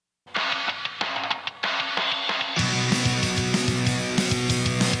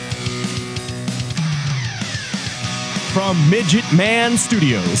From Midget Man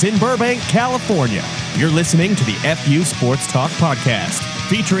Studios in Burbank, California, you're listening to the FU Sports Talk Podcast,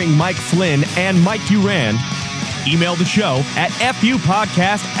 featuring Mike Flynn and Mike Durand. Email the show at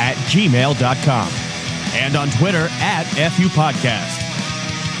fupodcast@gmail.com and on Twitter @FUPodcast.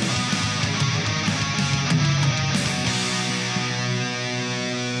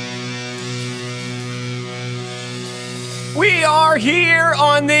 We are here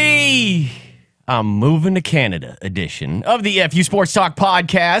on the I'm Moving to Canada edition of the FU Sports Talk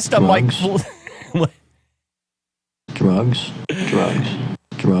Podcast. I'm Mike. Drugs.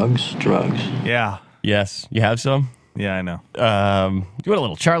 Yeah. Yes, you have some? Yeah, I know. You want a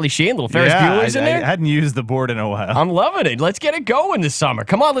little Charlie Sheen, a little Ferris Bueller's in there? I hadn't used the board in a while. I'm loving it. Let's get it going this summer.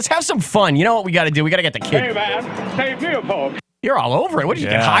 Come on, let's have some fun. You know what we got to do? We got to get the kid. Hey, man. Stay beautiful. You're all over it. What, did you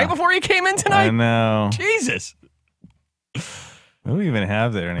get high before you came in tonight? I know. Jesus. What do we even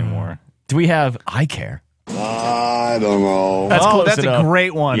have there anymore? Do we have I Care? I don't know. That's enough. a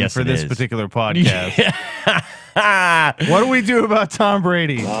great one Yes, for it this is. particular podcast. What do we do about Tom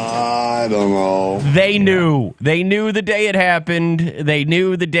Brady? I don't know. They knew. They knew the day it happened. They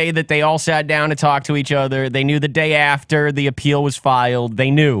knew the day that they all sat down to talk to each other. They knew the day after the appeal was filed.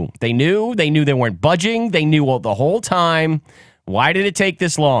 They knew. They knew they weren't budging. They knew the whole time. Why did it take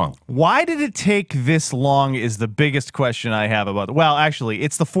this long? Why did it take this long is the biggest question I have about it. Well, actually,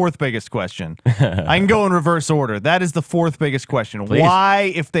 it's the fourth biggest question. I can go in reverse order. That is the fourth biggest question. Please.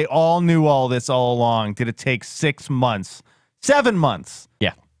 Why, if they all knew all this all along, did it take 7 months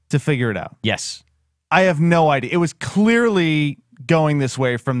Yeah. to figure it out? Yes. I have no idea. It was clearly going this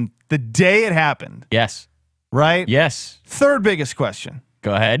way from the day it happened, Yes. right? Yes. Third biggest question.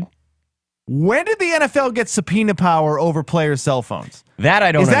 Go ahead. When did the NFL get subpoena power over players' cell phones? That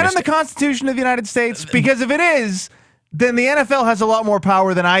I don't Is that in understand. the Constitution of the United States? Because if it is, then the NFL has a lot more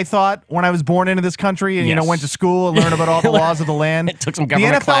power than I thought when I was born into this country and, Yes. went to school and learned about all the laws of the land. It took some The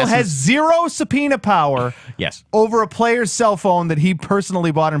government NFL has classes. zero subpoena power Yes. over a player's cell phone that he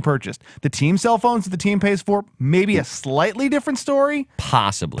personally bought and purchased. The team cell phones that the team pays for, maybe a slightly different story.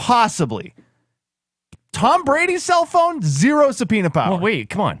 Possibly. Possibly. Tom Brady's cell phone, zero subpoena power. Well, wait,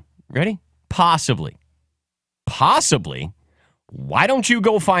 come on. Ready? Possibly. Why don't you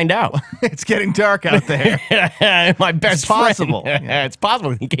go find out? It's getting dark out there. My best It's possible. friend. It's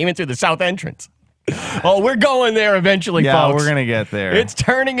possible. He came in through the south entrance. Oh, we're going there eventually, Yeah, folks. we're going to get there. We're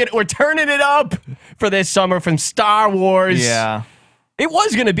turning it up for this summer from Star Wars. Yeah. It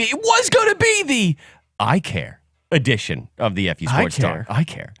was going to be the I Care edition of the FU Sports Talk. I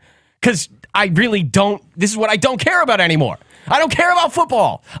Care. Because I really don't, this is what I don't care about anymore. I don't care about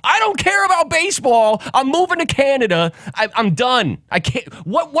football. I don't care about baseball. I'm moving to Canada. I'm done. I can't.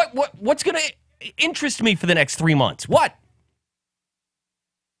 What's going to interest me for the next 3 months? What?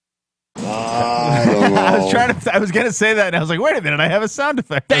 I don't know. I was going to say that, and I was like, wait a minute, I have a sound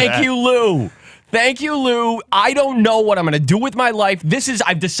effect. for Thank that. you, Lou. Thank you, Lou. I don't know what I'm going to do with my life.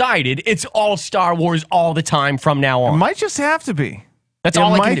 I've decided it's all Star Wars all the time from now It on. might just have to be. That's it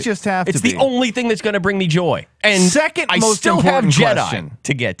all I can might do. just have It's to the be. only thing that's going to bring me joy. And Second I most still have important Jedi question.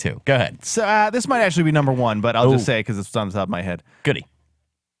 to get to. Go ahead. So, this might actually be number one, but I'll Ooh. just say it because it's on the top of my head. Goody.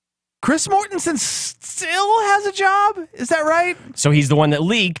 Chris Mortensen still has a job? Is that right? So he's the one that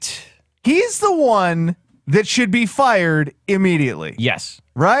leaked. He's the one that should be fired immediately, Yes.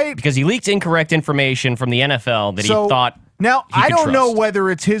 right? Because he leaked incorrect information from the NFL that he thought. Now, he I could don't know trust. whether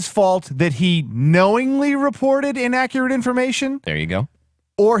it's his fault that he knowingly reported inaccurate information There you go.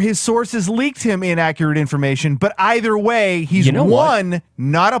 or his sources leaked him inaccurate information, but either way, he's You know what? one,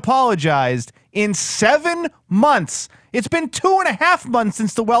 not apologized in 7 months. It's been 2.5 months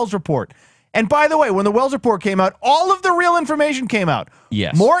since the Wells report. And by the way, when the Wells report came out, all of the real information came out.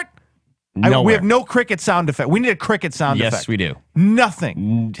 Yes. Mort, we Nowhere. have no cricket sound effect. We need a cricket sound effect. Yes, we do.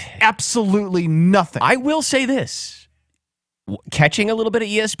 Nothing. Absolutely nothing. I will say this. Catching a little bit of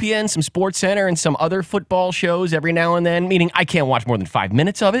ESPN, some Sports Center, and some other football shows every now and then, meaning I can't watch more than 5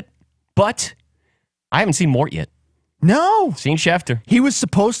 minutes of it, but I haven't seen Mort yet. No. Seen Schefter. He was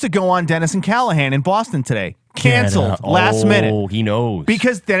supposed to go on Dennis and Callahan in Boston today. Canceled last minute. Oh, he knows.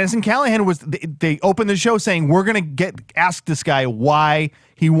 Because Dennis and Callahan they opened the show saying, we're going to ask this guy why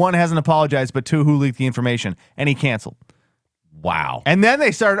he, one, hasn't apologized, but two, who leaked the information. And he canceled. Wow. And then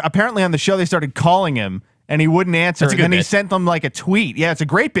they started, apparently on the show, they started calling him and he wouldn't answer. That's a And good then he bit. sent them like a tweet. Yeah, it's a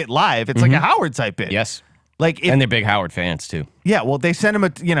great bit live. It's like a Howard type bit. Yes. Like if, And they're big Howard fans, too. yeah, well, they sent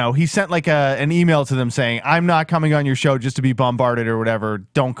him he sent like an email to them saying, I'm not coming on your show just to be bombarded or whatever.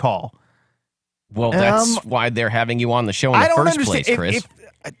 Don't call. Well, that's why they're having you on the show in I the don't first understand. place,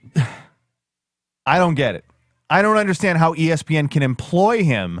 Chris. I don't get it. I don't understand how ESPN can employ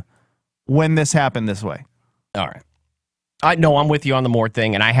him when this happened this way. All right. No, I'm with you on the Mort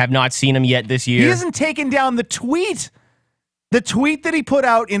thing, and I have not seen him yet this year. He hasn't taken down the tweet. The tweet that he put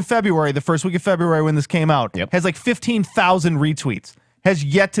out in February, the first week of February when this came out, has like 15,000 retweets. Has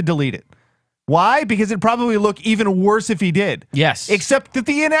yet to delete it. Why? Because it'd probably look even worse if he did. Yes. Except that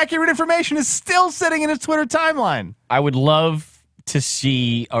the inaccurate information is still sitting in his Twitter timeline. I would love to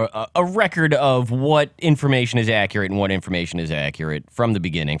see a record of what information is accurate and what information is accurate from the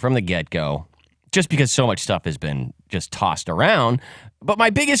beginning, from the get-go. Just because so much stuff has been just tossed around. But my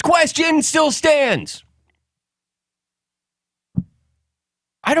biggest question still stands.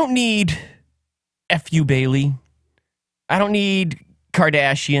 I don't need F.U. Bailey. I don't need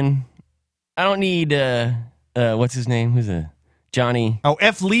Kardashian. I don't need, what's his name? Who's Johnny? Oh,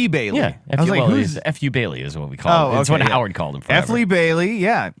 F. Lee Bailey. Yeah. I was like, who's F.U. Bailey is what we call him. It's what Howard called him forever. F. Lee Bailey,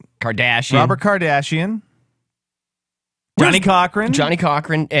 yeah. Kardashian. Robert Kardashian. Johnny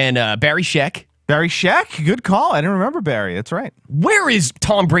Cochran. And Barry Sheck. Barry Sheck? Good call. I didn't remember Barry. That's right. Where is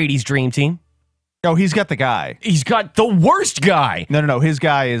Tom Brady's dream team? Oh, he's got the guy. He's got the worst guy. No. His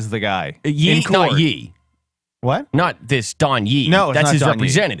guy is the guy. Yee, not Yee. What? Not this Don Yee. No, that's not his Don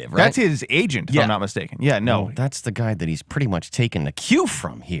representative, Yee. right? That's his agent, if I'm not mistaken. Yeah, no. Well, that's the guy that he's pretty much taken the cue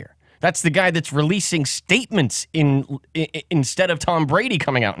from here. That's the guy that's releasing statements instead of Tom Brady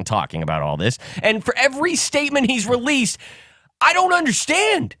coming out and talking about all this. And for every statement he's released, I don't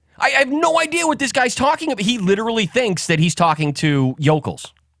understand. I have no idea what this guy's talking about. He literally thinks that he's talking to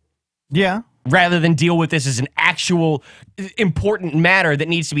yokels. Yeah. Rather than deal with this as an actual important matter that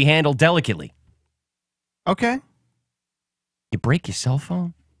needs to be handled delicately. Okay. You break your cell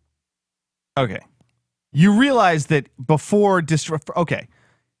phone? Okay. You realize that before... Okay.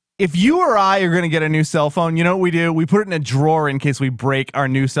 If you or I are going to get a new cell phone, you know what we do? We put it in a drawer in case we break our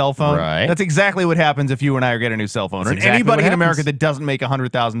new cell phone. Right. That's exactly what happens if you and I are getting a new cell phone. That's Or exactly anybody what in America happens. that doesn't make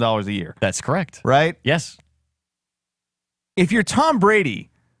 $100,000 a year. That's correct. Right? Yes. If you're Tom Brady,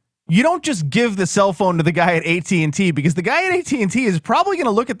 you don't just give the cell phone to the guy at AT&T because the guy at AT&T is probably going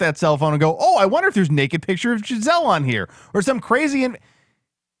to look at that cell phone and go, oh, I wonder if there's a naked picture of Giselle on here or some crazy...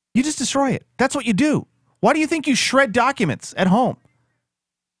 You just destroy it. That's what you do. Why do you think you shred documents at home?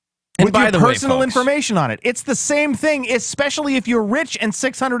 With your personal information on it. It's the same thing, especially if you're rich and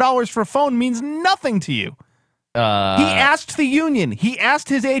 $600 for a phone means nothing to you. He asked the union. He asked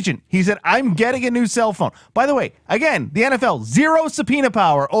his agent. He said, I'm getting a new cell phone. By the way, again, the NFL, zero subpoena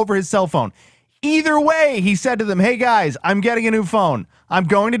power over his cell phone. Either way, he said to them, hey, guys, I'm getting a new phone. I'm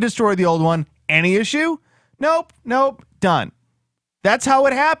going to destroy the old one. Any issue? Nope. Done. That's how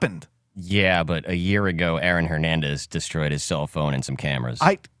it happened. Yeah, but a year ago, Aaron Hernandez destroyed his cell phone and some cameras.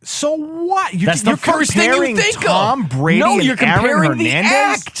 So what? That's the first thing you think of. Tom Brady no, you're and comparing Aaron the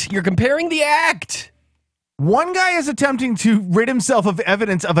Hernandez? act. You're comparing the act. One guy is attempting to rid himself of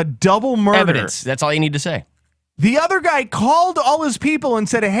evidence of a double murder. Evidence. That's all you need to say. The other guy called all his people and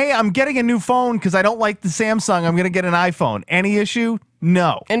said, hey, I'm getting a new phone because I don't like the Samsung. I'm going to get an iPhone. Any issue?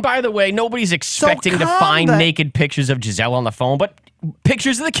 No. And by the way, nobody's expecting to find naked pictures of Giselle on the phone, but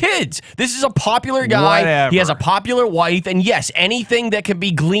pictures of the kids. This is a popular guy. Whatever. He has a popular wife. And yes, anything that can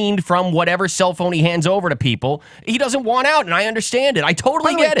be gleaned from whatever cell phone he hands over to people, he doesn't want out. And I understand it. I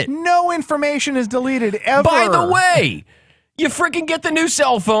totally get it. No information is deleted ever. By the way, you freaking get the new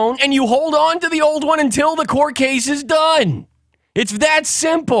cell phone and you hold on to the old one until the court case is done. It's that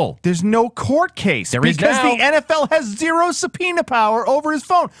simple. There's no court case There is because now. the NFL has zero subpoena power over his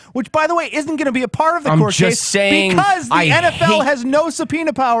phone, which, by the way, isn't going to be a part of the court case saying, because the NFL has no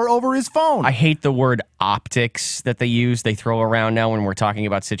subpoena power over his phone. I hate the word optics that they throw around now when we're talking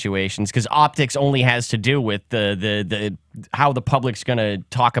about situations, because optics only has to do with the how the public's going to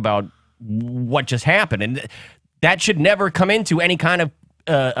talk about what just happened, and that should never come into any kind of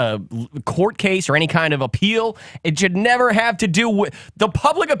court case or any kind of appeal. It should never have to do with the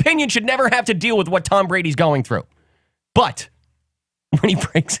public opinion. Should never have to deal with what Tom Brady's going through. But when he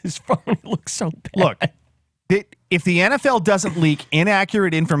breaks his phone, it looks so bad. Look, if the NFL doesn't leak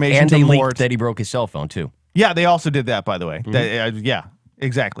inaccurate information and to they Mort, leaked that he broke his cell phone too. Yeah, they also did that, by the way. Mm-hmm. Yeah,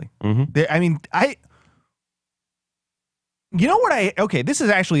 exactly. Mm-hmm. You know what okay, this is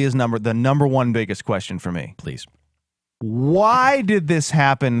actually the number one biggest question for me. Please. Why did this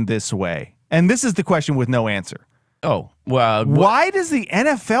happen this way? And this is the question with no answer. Oh, well. Why does the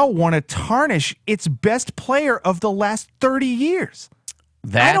NFL want to tarnish its best player of the last 30 years?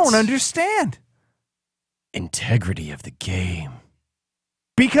 I don't understand. Integrity of the game.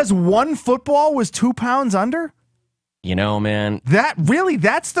 Because one football was 2 pounds under? You know, man.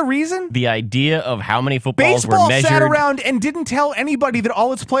 That's the reason? The idea of how many footballs Baseball were measured. sat around and didn't tell anybody that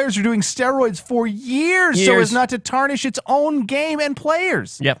all its players are doing steroids for years so as not to tarnish its own game and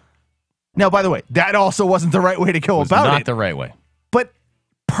players. Yep. Now, by the way, that also wasn't the right way to go about Not it. the right way. But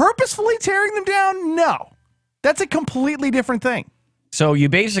purposefully tearing them down? No. That's a completely different thing. So you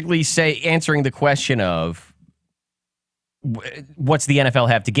basically say, answering the question of what's the NFL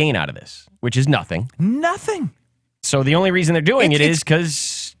have to gain out of this, which is nothing. Nothing. So the only reason they're doing it is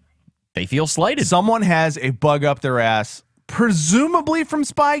because they feel slighted. Someone has a bug up their ass, presumably from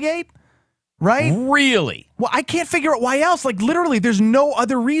Spygate, right? Really? Well, I can't figure out why else. Like, literally, there's no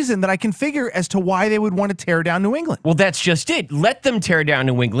other reason that I can figure as to why they would want to tear down New England. Well, that's just it. Let them tear down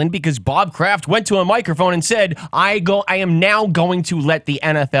New England because Bob Kraft went to a microphone and said, I am now going to let the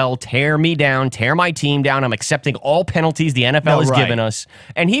NFL tear me down, tear my team down. I'm accepting all penalties the NFL has given us.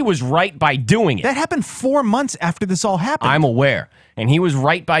 And he was right by doing it. That happened 4 months after this all happened. I'm aware. And he was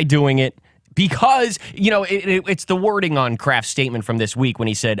right by doing it. Because, it's the wording on Kraft's statement from this week when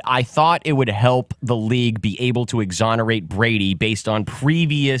he said, I thought it would help the league be able to exonerate Brady based on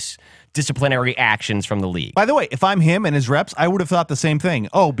previous disciplinary actions from the league. By the way, if I'm him and his reps, I would have thought the same thing.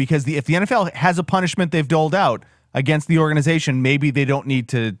 Oh, because if the NFL has a punishment they've doled out against the organization, maybe they don't need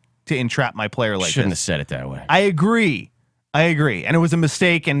to entrap my player like Shouldn't this. have said it that way. I agree. And it was a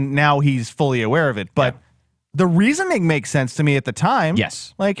mistake, and now he's fully aware of it. But the reasoning makes sense to me at the time.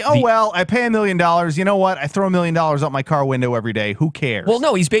 Yes. Like, I pay $1 million. You know what? I throw $1 million out my car window every day. Who cares? Well,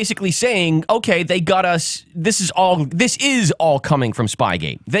 no, he's basically saying, okay, they got us. This is all coming from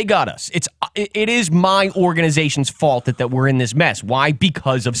Spygate. They got us. It is my organization's fault that we're in this mess. Why?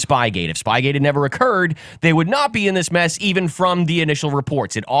 Because of Spygate. If Spygate had never occurred, they would not be in this mess even from the initial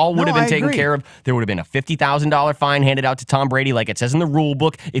reports. It all would have been taken care of. There would have been a $50,000 fine handed out to Tom Brady, like it says in the rule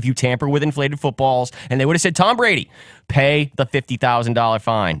book, if you tamper with inflated footballs. And they would have said, Tom Brady, pay the $50,000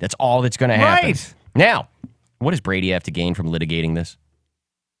 fine. That's all that's going to happen. Right. Now, what does Brady have to gain from litigating this?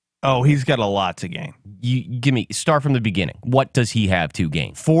 Oh, he's got a lot to gain. Start from the beginning. What does he have to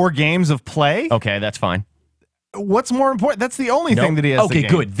gain? 4 games of play? Okay, that's fine. What's more important? That's the only thing that he has to gain.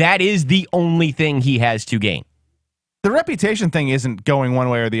 Okay, good. That is the only thing he has to gain. The reputation thing isn't going one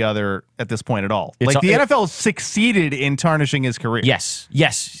way or the other at this point at all. The NFL succeeded in tarnishing his career. Yes.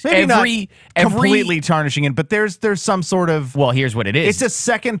 Maybe not completely tarnishing it, but there's some sort of... Well, here's what it is. It's a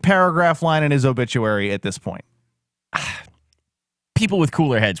second paragraph line in his obituary at this point. People with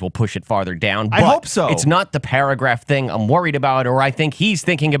cooler heads will push it farther down. I hope so. It's not the paragraph thing I'm worried about or I think he's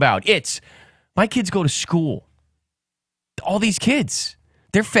thinking about. It's, my kids go to school. All these kids...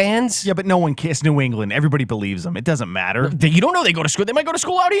 They're fans. Yeah, but no one cares. New England. Everybody believes them. It doesn't matter. You don't know they go to school. They might go to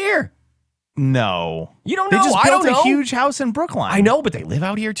school out here. No. You don't know. They just I built don't know. a huge house in Brookline. I know, but they live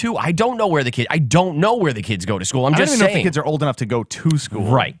out here too. I don't know where the kids go to school. I'm I just don't even saying. know if the kids are old enough to go to school.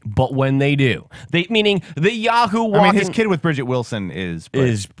 Right. But when they do, meaning the Yahoo walking. I mean, his kid with Bridget Wilson is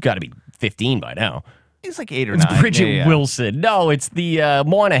got to be 15 by now. He's like 8 or It's 9. Bridget Wilson. No, it's the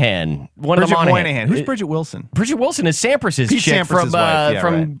Moynihan. Bridget Moynihan. Who's Bridget Wilson? Bridget Wilson is Sampras's Pete chick Sampras's wife. Yeah,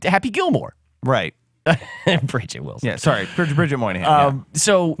 from Happy Gilmore. Right. Bridget Wilson. Yeah, sorry. Bridget Moynihan.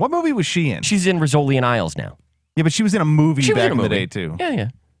 So what movie was she in? She's in Rizzoli and Isles now. Yeah, but she was in a movie She was back in a in the movie. day, too. Yeah.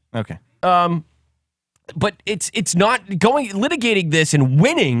 Okay. But it's not litigating this and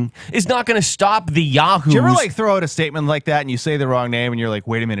winning is not going to stop the Yahoos. Do you ever throw out a statement like that and you say the wrong name and you're like,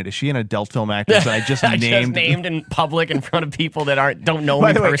 wait a minute, is she an adult film actress that I just named? named in public in front of people that don't know By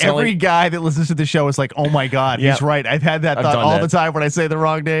me the way, personally. every guy that listens to the show is like, oh my God, he's right. I've had that thought all the time when I say the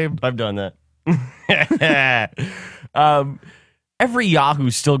wrong name. I've done that. Every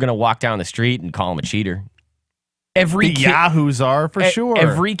Yahoo's still going to walk down the street and call him a cheater. The Yahoos are, for sure.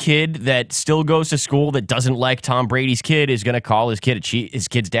 Every kid that still goes to school that doesn't like Tom Brady's kid is going to call his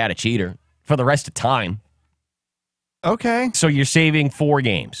kid's dad a cheater for the rest of time. Okay. So you're saving 4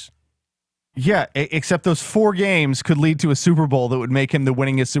 games. Yeah, except those 4 games could lead to a Super Bowl that would make him the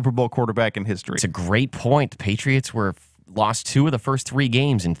winningest Super Bowl quarterback in history. It's a great point. The Patriots lost 2 of the first 3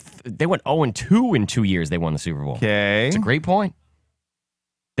 games, and they went 0-2 in 2 years they won the Super Bowl. Okay. It's a great point.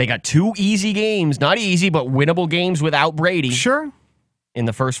 They got 2 easy games, not easy, but winnable games without Brady. Sure. In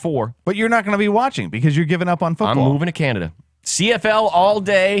the first 4. But you're not going to be watching because you're giving up on football. I'm moving to Canada. CFL all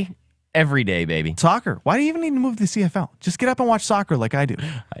day, every day, baby. Soccer. Why do you even need to move to the CFL? Just get up and watch soccer like I do.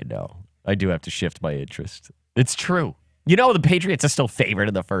 I know. I do have to shift my interest. It's true. You know, the Patriots are still favored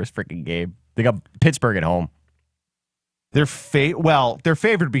in the first freaking game. They got Pittsburgh at home. They're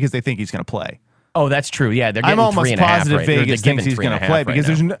favored because they think he's going to play. Oh, that's true. Yeah, they're getting I'm almost 3.5 positive right. Vegas thinks he's going to play because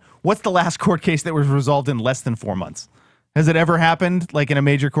right there's what's the last court case that was resolved in less than 4 months? Has it ever happened, like in a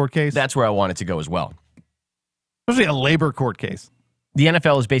major court case? That's where I want it to go as well. Especially a labor court case. The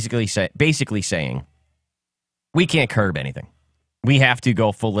NFL is basically saying, we can't curb anything. We have to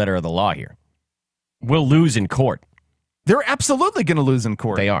go full letter of the law here. We'll lose in court. They're absolutely going to lose in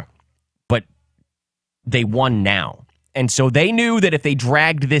court. They are. They won now. And so they knew that if they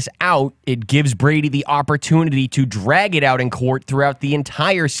dragged this out, it gives Brady the opportunity to drag it out in court throughout the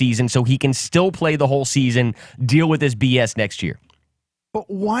entire season so he can still play the whole season, deal with this BS next year. But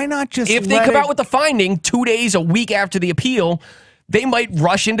why not just If they come out with the finding 2 days, a week after the appeal, they might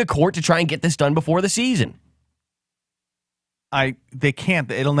rush into court to try and get this done before the season. They can't.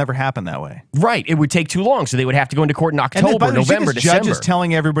 It'll never happen that way. Right. It would take too long, so they would have to go into court in October, And then, by the way, November, this December. judge is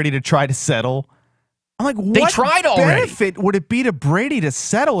telling everybody to try to settle. I'm like, what tried already. benefit would it be to Brady to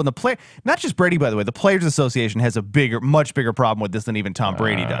settle? And the player, not just Brady, by the way, the Players Association has a much bigger problem with this than even Tom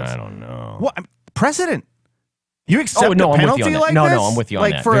Brady does. I don't know. What precedent? You accept no, a I'm with you penalty on that. like No, this? no, I'm with you on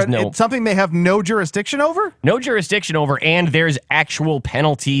like that. for There's something they have no jurisdiction over? No jurisdiction over, and there's actual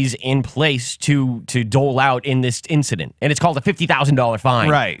penalties in place to dole out in this incident, and it's called a $50,000 fine,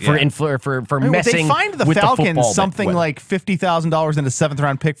 Right, For yeah. for messing. They fined the with Falcons the football, something like $50,000 in a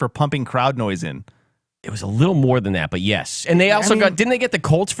 7th-round pick for pumping crowd noise in. It was a little more than that, but yes. And they also didn't they get the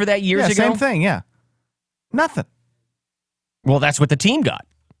Colts for that years ago? Same thing, yeah. Nothing. Well, that's what the team got.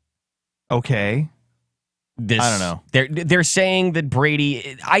 Okay. I don't know. They're saying that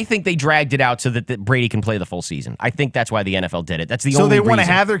Brady. I think they dragged it out so that Brady can play the full season. I think that's why the NFL did it. That's the only reason. So they want to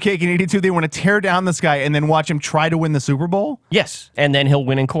have their cake and eat it too. They want to tear down this guy and then watch him try to win the Super Bowl? Yes, and then he'll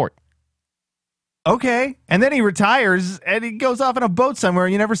win in court. Okay. And then he retires and he goes off on a boat somewhere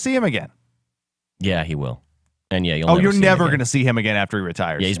and you never see him again. Yeah, he will. And yeah, you're never going to see him again after he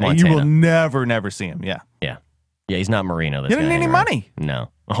retires. Yeah, he's Montana. You will never see him. Yeah. Yeah. Yeah, he's not Marino. He doesn't need any money.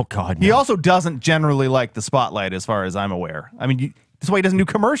 No. Oh, God, no. He also doesn't generally like the spotlight as far as I'm aware. I mean, that's why he doesn't do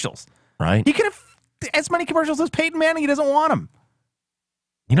commercials. Right. He could have as many commercials as Peyton Manning. He doesn't want them.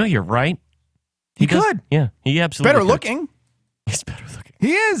 You know, you're right. He could. Yeah, he absolutely better could. looking. He's better looking.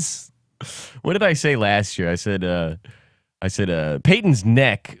 He is. What did I say last year? I said Peyton's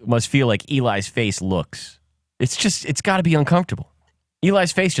neck must feel like Eli's face looks. It's got to be uncomfortable.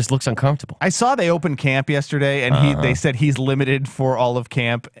 Eli's face just looks uncomfortable. I saw they opened camp yesterday, and they said he's limited for all of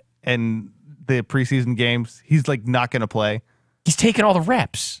camp and the preseason games. He's like not going to play. He's taking all the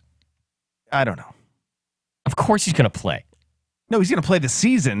reps. I don't know. Of course he's going to play. No, he's going to play the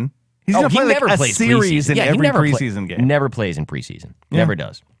season. He's going to play never like a plays series preseason. in every preseason game. Never plays in preseason. Never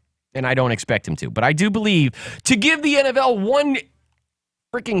does. And I don't expect him to. But I do believe to give the NFL one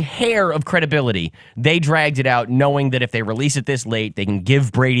freaking hair of credibility, they dragged it out knowing that if they release it this late, they can give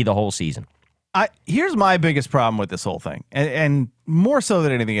Brady the whole season. Here's my biggest problem with this whole thing, and more so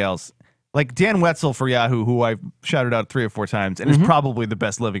than anything else. Like Dan Wetzel for Yahoo, who I've shouted out 3 or 4 times, and is probably the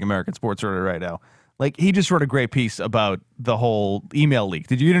best living American sports writer right now. Like, he just wrote a great piece about the whole email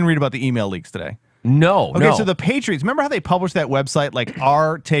leak. You didn't read about the email leaks today? No. Okay, so the Patriots, remember how they published that website, like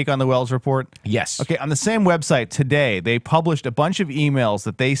our take on the Wells report? Yes. Okay, on the same website today, they published a bunch of emails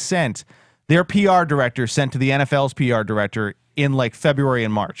that they sent, their PR director sent to the NFL's PR director in like February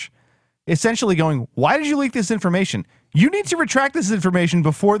and March. Essentially going, why did you leak this information? You need to retract this information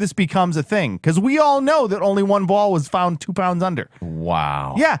before this becomes a thing, because we all know that only one ball was found 2 pounds under.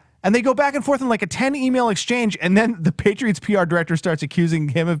 Wow. Yeah. And they go back and forth in like a 10 email exchange. And then the Patriots PR director starts accusing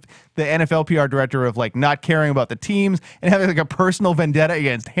him of the NFL PR director of like not caring about the teams and having like a personal vendetta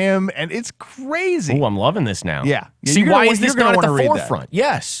against him. And it's crazy. Oh, I'm loving this now. Yeah. See, why is this not at the forefront?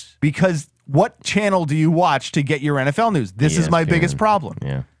 Yes. Because what channel do you watch to get your NFL news? This is my biggest problem.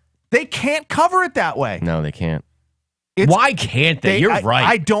 Yeah. They can't cover it that way. No, they can't. Why can't they? You're right.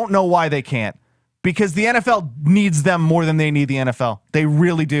 I don't know why they can't. Because the NFL needs them more than they need the NFL. They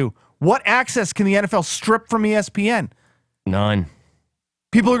really do. What access can the NFL strip from ESPN? None.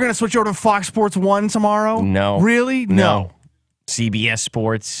 People are going to switch over to Fox Sports 1 tomorrow? No. Really? No. CBS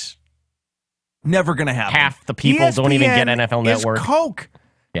Sports. Never going to happen. Half the people don't even get NFL Network. It's Coke.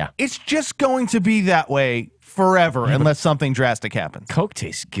 Yeah. It's just going to be that way forever unless something drastic happens. Coke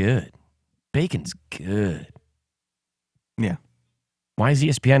tastes good. Bacon's good. Yeah. Why is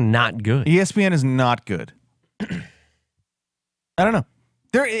ESPN not good? ESPN is not good. I don't know.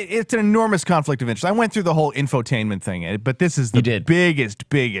 It's an enormous conflict of interest. I went through the whole infotainment thing, but this is the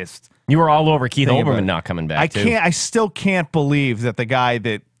biggest. You were all over Keith Olbermann not coming back. I still can't believe that the guy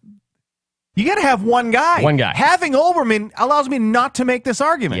that you got to have one guy. One guy. Having Olbermann allows me not to make this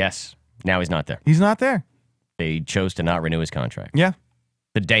argument. Yes. Now he's not there. He's not there. They chose to not renew his contract. Yeah.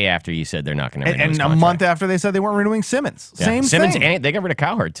 The day after you said they're not going to renew his contract. contract. And a month after they said they weren't renewing Simmons. Yeah. Same Simmons, thing. And they got rid of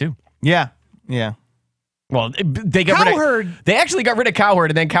Cowherd, too. Yeah. Yeah. Well, they got Cowherd. They actually got rid of Cowherd,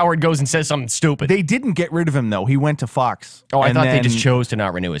 and then Cowherd goes and says something stupid. They didn't get rid of him, though. He went to Fox. I And thought they then- just chose to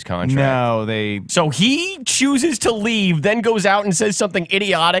not renew his contract. No, they... So he chooses to leave, then goes out and says something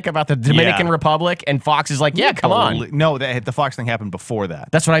idiotic about the Dominican Republic, and Fox is like, yeah, come on. No, the Fox thing happened before that.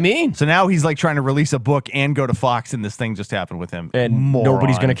 That's what I mean. So now he's like trying to release a book and go to Fox, and this thing just happened with him. And Moron.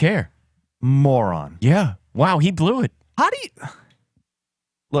 nobody's going to care. Moron. Yeah. Wow, he blew it. How do you...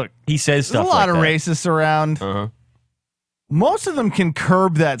 Look, He says there's stuff a lot like of that. racists around. Uh-huh. Most of them can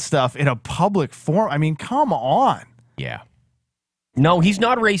curb that stuff in a public forum. I mean, come on. Yeah. No, he's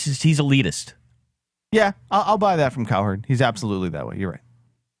not racist. He's elitist. Yeah, I'll buy that from Cowherd. He's absolutely that way. You're right.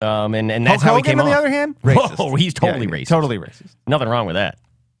 And that's how he Hogan, came on the off. other hand, racist. Whoa, he's totally Yeah, racist. Totally racist. Nothing wrong with that.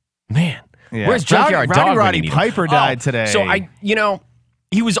 Man. Yeah. Where's Junkyard Rowdy Dog when Roddy you need him? Piper died today. So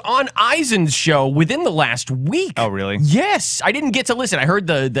he was on Eisen's show within the last week. Oh, really? Yes. I didn't get to listen. I heard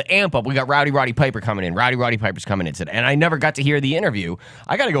the amp up. We got Roddy Piper coming in. Roddy Piper's coming in today. And I never got to hear the interview.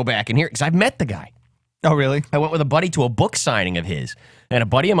 I got to go back and hear it because I've met the guy. Oh, really? I went with a buddy to a book signing of his. And a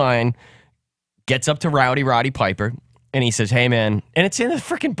buddy of mine gets up to Roddy Piper and he says, hey, man, and it's in a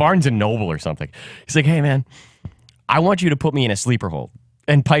freaking Barnes & Noble or something. He's like, hey, man, I want you to put me in a sleeper hold.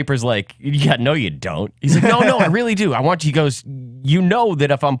 And Piper's like, yeah, no, you don't. He's like, no, I really do. I want you. He goes, you know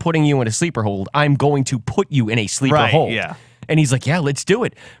that if I'm putting you in a sleeper hold, I'm going to put you in a sleeper hold. Yeah. And he's like, yeah, let's do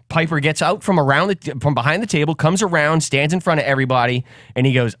it. Piper gets out from behind the table, comes around, stands in front of everybody, and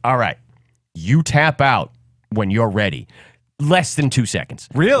he goes, all right, you tap out when you're ready. Less than 2 seconds.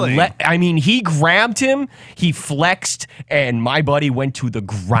 Really? I mean, he grabbed him, he flexed, and my buddy went to the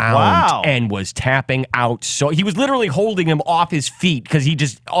ground Wow. and was tapping out. So he was literally holding him off his feet because he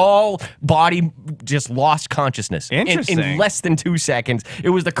just just lost consciousness. Interesting. In less than 2 seconds. It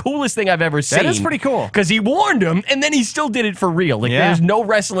was the coolest thing I've ever seen. That is pretty cool. Because he warned him, and then he still did it for real. Like, Yeah. there's no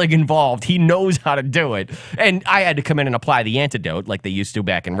wrestling involved. He knows how to do it. And I had to come in and apply the antidote like they used to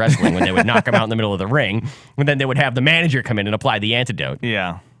back in wrestling when they would knock him out in the middle of the ring. And then they would have the manager come in and apply the antidote.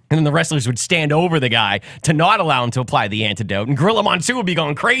 Yeah. And then the wrestlers would stand over the guy to not allow him to apply the antidote. And Gorilla Monsoon would be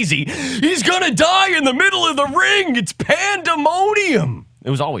going crazy. He's going to die in the middle of the ring. It's pandemonium. It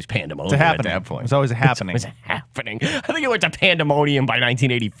was always pandemonium It's a at happening. that point. It's always a happening. It was happening. I think it went to pandemonium by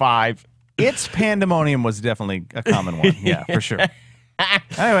 1985. It's pandemonium was definitely a common one. Yeah, for sure.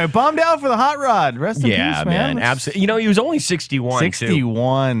 Anyway, bummed out for the hot rod. Rest in Yeah, peace, man. man. Absolutely. You know, he was only 61. too.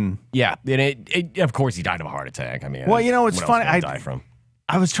 61. Yeah. And of course, he died of a heart attack. I mean, Well, you know, it's what else funny. would he die from?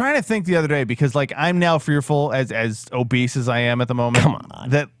 I was trying to think the other day because, like, I'm now fearful, as obese as I am at the moment. Come on.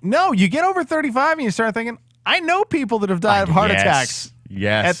 That no, you get over 35 and you start thinking, I know people that have died of heart attacks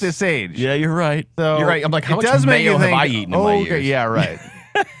Yes. at this age. Yeah, you're right. So you're right. I'm like, how it much does make mayo you have think, I eaten in my okay, years? yeah, right.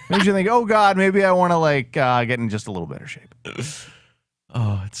 Makes you think, oh God, maybe I want to get in just a little better shape.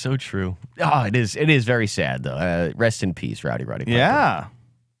 Oh, it's so true. Oh, it is. It is very sad, though. Rest in peace, Roddy Piper. Yeah.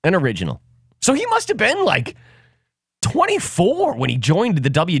 An original. So he must have been like 24 when he joined the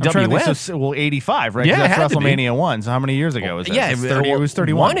I'm trying to WWF. think, so, 85, right? 'Cause Yeah, it that's had to be. WrestleMania 1. So how many years ago was that? Yeah, It's 30, it was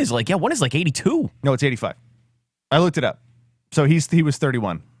 31. One is like 82. No, it's 85. I looked it up. So he was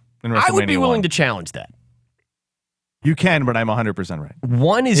 31 in WrestleMania I would be willing 1. to challenge that. You can, but I'm 100% right.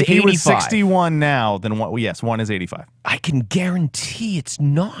 One is If he 85. was 61 now, then what? Yes, one is 85. I can guarantee it's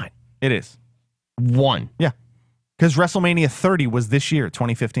not. It is. One. Yeah. Because WrestleMania 30 was this year,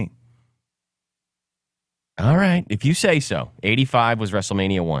 2015. All right. If you say so. 85 was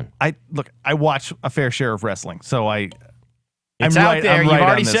WrestleMania 1. I watch a fair share of wrestling, so It's I'm out right, there. I'm You've right on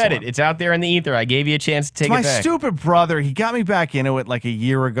already this said one. it. It's out there in the ether. I gave you a chance to take My it back. stupid brother, he got me back into it like a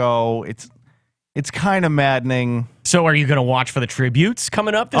year ago. It's kind of maddening. So are you going to watch for the tributes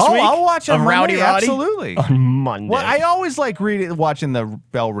coming up this Oh, week? I'll watch on of Rowdy Monday, Roddy? absolutely. On Monday. Well, I always like watching the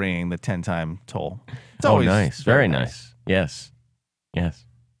bell ringing, the 10-time toll. It's oh, always nice. Very nice. Yes. Yes.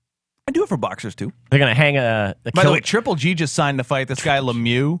 I do it for boxers too. They're going to hang a By kilt. the way, Triple G just signed to fight this guy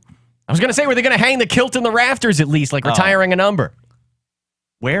Lemieux. I was going to say, were they going to hang the kilt in the rafters at least, like retiring a number?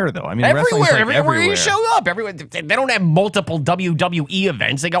 Where though? I mean, wrestling's Everywhere. like Everywhere you show up. Everywhere. They don't have multiple WWE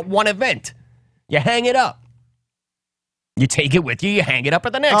events. They got one event. You hang it up. You take it with you. You hang it up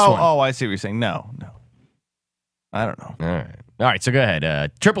at the next one. Oh, I see what you're saying. No. I don't know. All right. So go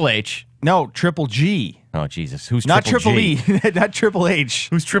ahead. Triple H. No, Triple G. Oh, Jesus. Who's Not Triple Triple G? E. Not Triple H.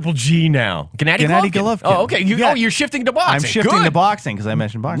 Who's Triple G now? Gennady Gennady Golovkin. Golovkin. Oh, okay. Yeah. You're shifting to boxing. I'm shifting Good. to boxing because I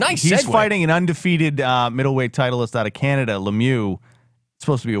mentioned boxing. Nice He's segue. fighting an undefeated middleweight titleist out of Canada, Lemieux. It's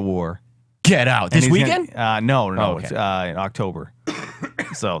supposed to be a war. Get out. And This he's weekend? No. Oh, okay. It's in October.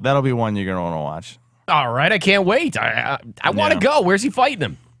 So that'll be one you're going to want to watch. All right. I can't wait. I want to Yeah. go. Where's he fighting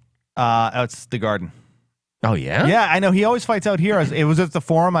him? It's the Garden. Oh, yeah? Yeah, I know. He always fights out here. It was at the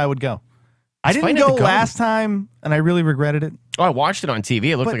Forum. I would go. I didn't go last time, and I really regretted it. Oh, I watched it on TV.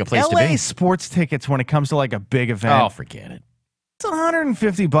 It looked like a place to LA be. sports tickets, when it comes to like a big event, Oh, forget it. it's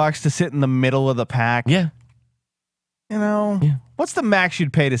 $150 to sit in the middle of the pack. Yeah. You know, what's the max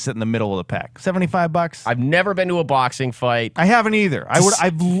you'd pay to sit in the middle of the pack? $75? I've never been to a boxing fight. I haven't either.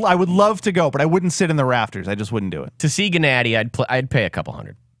 I would love to go, but I wouldn't sit in the rafters. I just wouldn't do it. To see Gennady, I'd pay a couple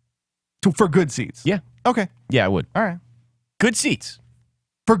hundred. For good seats? Yeah. Okay. Yeah, I would. All right. Good seats.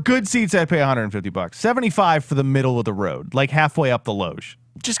 For good seats, I'd pay $150. $75 for the middle of the road, like halfway up the loge.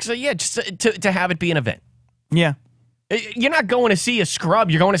 Just to have it be an event. Yeah. You're not going to see a scrub.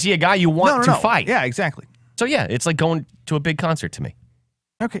 You're going to see a guy you want to fight. Yeah, exactly. So, yeah, it's like going to a big concert to me.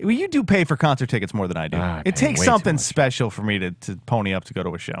 Okay. Well, you do pay for concert tickets more than I do. It takes something special for me to pony up to go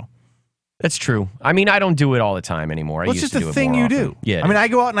to a show. That's true. I mean, I don't do it all the time anymore. Well, it's just a thing you do. Yeah. I mean, I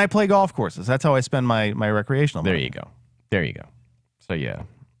go out and I play golf courses. That's how I spend my recreational money. There you go. So, yeah.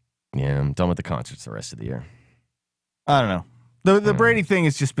 Yeah, I'm done with the concerts the rest of the year. I don't know. The Brady thing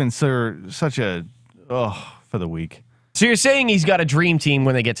has just been such a for the week. So you're saying he's got a dream team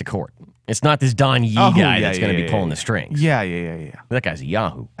when they get to court. It's not this Don Yee guy that's going to be pulling the strings. Yeah. That guy's a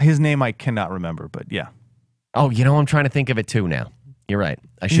Yahoo. His name I cannot remember, but yeah. Oh, I'm trying to think of it too now. You're right.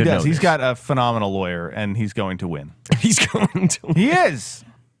 I should know. He's got a phenomenal lawyer, and he's going to win. He's going to win. He is.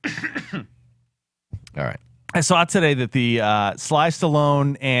 All right. I saw today that the Sly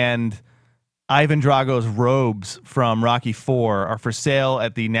Stallone and Ivan Drago's robes from Rocky IV are for sale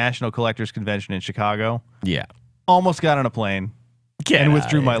at the National Collectors Convention in Chicago. Yeah. Almost got on a plane and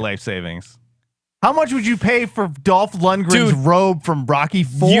withdrew my life savings. How much would you pay for Dolph Lundgren's robe from Rocky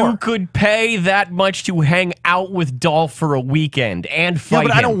IV? You could pay that much to hang out with Dolph for a weekend and fight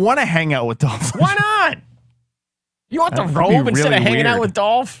him. I don't want to hang out with Dolph. Why not? You want the robe instead of hanging out with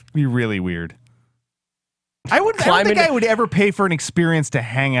Dolph? It'd be really weird. I don't think I would ever pay for an experience to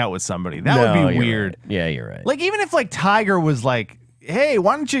hang out with somebody. That would be weird. Right. Yeah, you're right. Like, even if like Tiger was like, hey,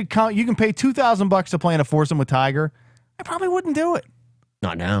 why don't you come? You can pay $2,000 to play in a foursome with Tiger. I probably wouldn't do it.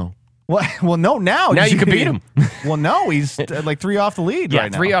 Not now. Well, no, now. Now you can beat him. Well, no, he's like 3 off the lead right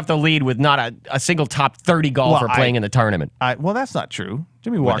now. 3 off the lead with not a single top 30 golfer playing in the tournament. Well, that's not true.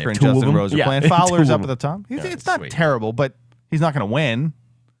 Jimmy Walker and Justin Rose are playing. Fowler's up at the top. It's not terrible, but he's not going to win.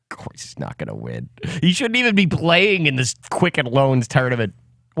 Of course he's not going to win. He shouldn't even be playing in this Quicken Loans tournament.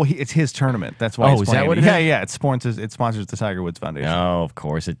 Well, it's his tournament. That's why he's playing. Is that what it is? Yeah. It sponsors the Tiger Woods Foundation. Oh, of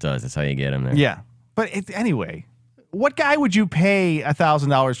course it does. That's how you get him there. Yeah. But anyway, what guy would you pay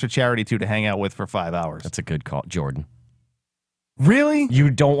 $1,000 for charity to hang out with for 5 hours? That's a good call. Jordan. Really?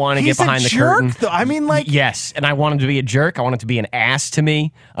 You don't want to get behind the curtain. Though. I mean, like, yes, and I want him to be a jerk. I want him to be an ass to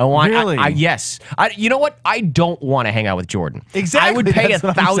me. I want. Really? Yes. You know what? I don't want to hang out with Jordan. Exactly. I would pay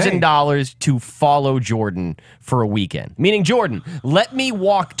 $1,000 to follow Jordan for a weekend. Meaning, Jordan, let me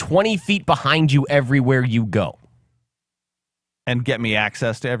walk 20 feet behind you everywhere you go, and get me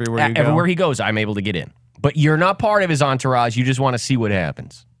access to everywhere you go. Everywhere he goes, I'm able to get in. But you're not part of his entourage. You just want to see what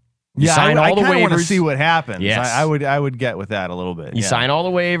happens. You sign all the waivers. I want to see what happens. Yes. I would get with that a little bit. You sign all the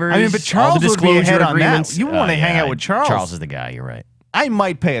waivers. I mean, but Charles would be ahead on that. You want to hang out with Charles. Charles is the guy. You're right. I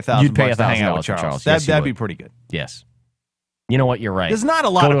might pay $1,000 to hang out with Charles. Yes, that'd be pretty good. Yes. You know what? You're right. There's not a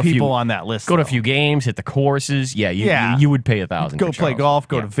lot of people on that list. Go to a few games, hit the courses. Yeah, you would pay $1,000. Go play golf.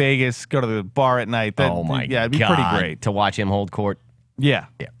 Go to Vegas. Go to the bar at night. Oh my god! It'd be pretty great to watch him hold court. Yeah.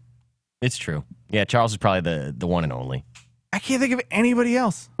 It's true. Yeah, Charles is probably the one and only. I can't think of anybody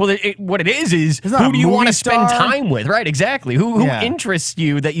else. Well, what it is who do you want to spend time with? Right, exactly. Who interests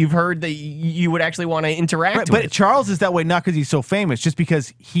you that you've heard that you would actually want to interact with? But Charles is that way not because he's so famous, just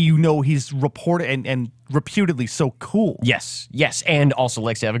because he's reported and reputedly so cool. Yes, and also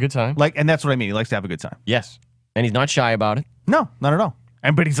likes to have a good time. And that's what I mean. He likes to have a good time. Yes, and he's not shy about it. No, not at all.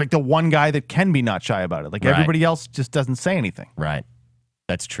 But he's like the one guy that can be not shy about it. Everybody else just doesn't say anything. Right.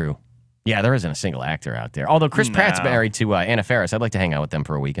 That's true. Yeah, there isn't a single actor out there. Although Chris Pratt's married to Anna Faris. I'd like to hang out with them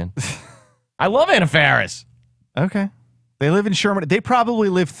for a weekend. I love Anna Faris. Okay. They live in Sherman. They probably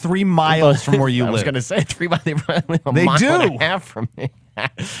live 3 miles from where you live. I was going to say 3 miles. They probably live a mile and a half from me.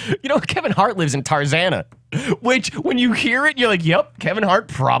 You know, Kevin Hart lives in Tarzana, which when you hear it, you're like, yep, Kevin Hart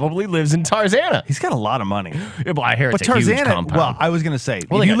probably lives in Tarzana. He's got a lot of money. Well, I hear it's a huge compound. Well, I was going to say, if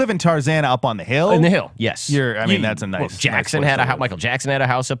you live in Tarzana up on the hill. In the hill, yes. That's a nice. Well, Michael Jackson had a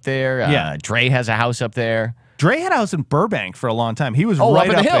house up there. Dre has a house up there. Dre had a house in Burbank for a long time. He was right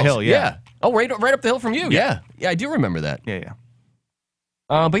up the hill. Yeah. Oh, right up the hill from you. Yeah. I do remember that. Yeah.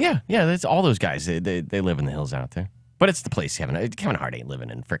 But that's all those guys. They live in the hills out there. But it's the place Kevin Hart ain't living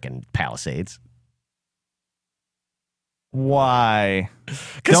in frickin' Palisades. Why?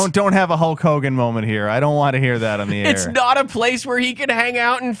 Don't have a Hulk Hogan moment here. I don't want to hear that on the air. It's not a place where he can hang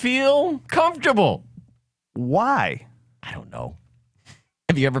out and feel comfortable. Why? I don't know.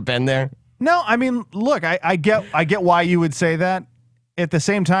 Have you ever been there? No, I mean, look, I get why you would say that. At the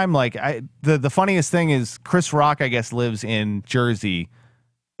same time, like the funniest thing is Chris Rock, I guess, lives in Jersey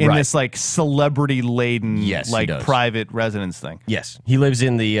in this like celebrity laden like private residence thing. Yes, he lives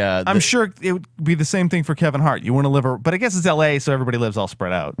in the. I'm sure it would be the same thing for Kevin Hart. You want to live, but I guess it's L.A., so everybody lives all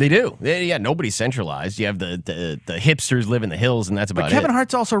spread out. They do. Yeah, nobody's centralized. You have the hipsters live in the hills, and that's about it. But Kevin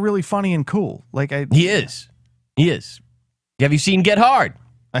Hart's also really funny and cool. Like he is. He is. Have you seen Get Hard?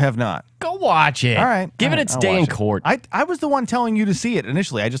 I have not. Go watch it. All right. Give it its day in court. I was the one telling you to see it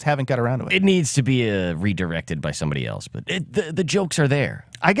initially. I just haven't got around to it. It needs to be redirected by somebody else, but the jokes are there.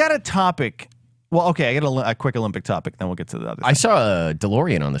 I got a topic. Well, okay, I got a quick Olympic topic, then we'll get to the other thing. I saw a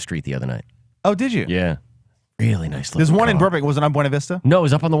DeLorean on the street the other night. Oh, did you? Yeah. Really nice looking There's one car. in Burbank. Was it on Buena Vista? No, it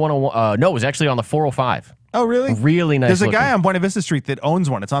was up on the 101. No, it was actually on the 405. Oh, really? Really nice There's a looking. guy on Buena Vista Street that owns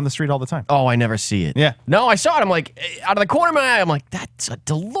one. It's on the street all the time. Oh, I never see it. Yeah. No, I saw it. I'm like, out of the corner of my eye, I'm like, that's a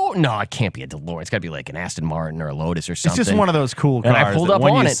DeLorean. No, it can't be a DeLorean. It's got to be like an Aston Martin or a Lotus or something. It's just one of those cool cars. And I pulled that up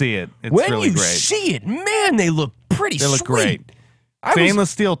when on you it. see it, it's when really you great. see it, man, they look pretty They look sweet. great.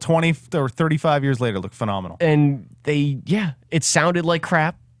 Stainless steel 20 or 35 years later look phenomenal. And it sounded like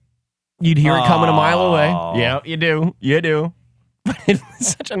crap. You'd hear it coming a mile away. Yeah, you do. You do. But it's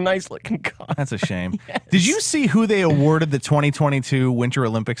such a nice looking car. That's a shame. Yes. Did you see who they awarded the 2022 Winter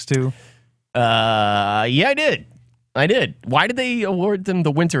Olympics to? Yeah, I did. Why did they award them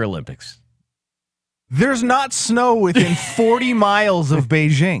the Winter Olympics? There's not snow within 40 miles of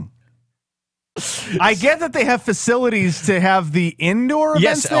Beijing. I get that they have facilities to have the indoor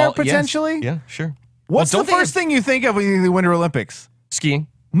events there potentially. Yes. Yeah, sure. What's the first thing you think of when you think of the Winter Olympics? Skiing.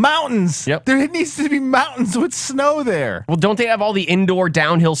 Mountains. Yep. There needs to be mountains with snow there. Well, don't they have all the indoor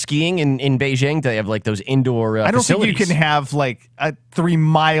downhill skiing in Beijing? They have like those indoor I don't facilities. think you can have like a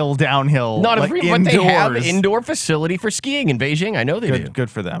 3-mile downhill. Not like, but they have indoors. indoor facility for skiing in Beijing. I know they do.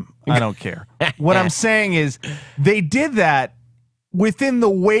 Good for them. I don't care. What I'm saying is they did that within the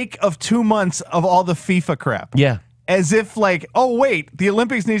wake of 2 months of all the FIFA crap. Yeah. As if like, oh, wait, the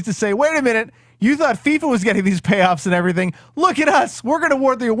Olympics needs to say, wait a minute, you thought FIFA was getting these payoffs and everything. Look at us. We're going to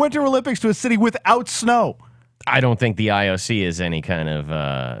award the Winter Olympics to a city without snow. I don't think the IOC is any kind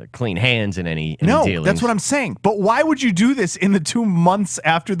of clean hands in any No, dealings. that's what I'm saying. But why would you do this in the 2 months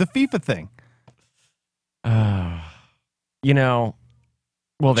after the FIFA thing? You know,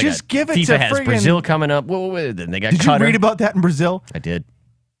 well, they Just got, give it FIFA to has friggin- Brazil coming up. Well, then they got Did Qatar. you read about that in Brazil? I did.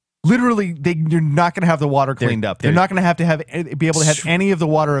 Literally, you're not going to have the water cleaned up. They're not going to have be able to have any of the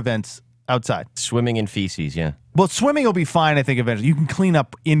water events outside. Swimming in feces, yeah. Well, swimming will be fine, I think, eventually. You can clean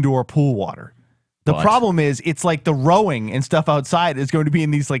up indoor pool water. The But- problem is it's like the rowing and stuff outside is going to be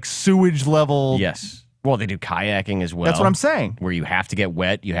in these like sewage level. Yes. Well, they do kayaking as well. That's what I'm saying. Where you have to get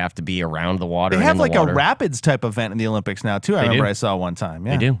wet, you have to be around the water. They and have in the like water. a rapids type event in the Olympics now, too. I remember do. I saw one time.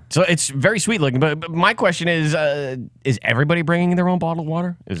 Yeah. They do. So it's very sweet looking. But my question is everybody bringing their own bottled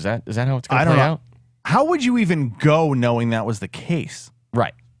water? Is that how it's going I to don't play know. out? How would you even go knowing that was the case?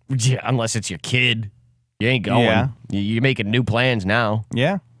 Right. Yeah, unless it's your kid. You ain't going. Yeah. You're making new plans now.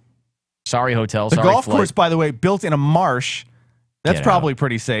 Yeah. Sorry, hotel. The Sorry, golf flight. course, by the way, built in a marsh. That's Get probably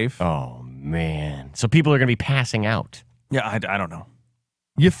pretty safe. Oh, man. So people are going to be passing out. Yeah, I don't know.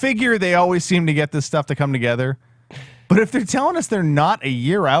 You figure they always seem to get this stuff to come together. But if they're telling us they're not a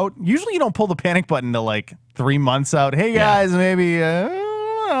year out, usually you don't pull the panic button to like 3 months out. Hey, guys, maybe, I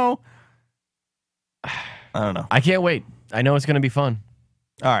don't know. I don't know. I can't wait. I know it's going to be fun.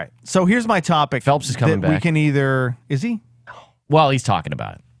 All right. So here's my topic. Phelps is coming that We back. can either... Is he? Well, he's talking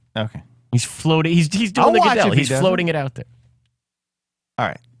about it. Okay. He's floating. He's doing I'll the watch Goodell. if he He's does floating it out there. All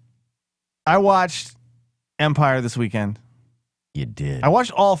right. I watched Empire this weekend. You did. I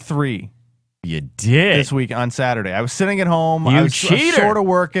watched all 3 You did. this week on Saturday. I was sitting at home. You I was cheater. sort of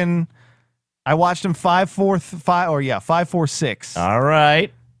working. I watched them 5-4-6. All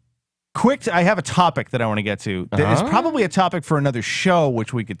right. Quick, I have a topic that I want to get to. That is probably a topic for another show,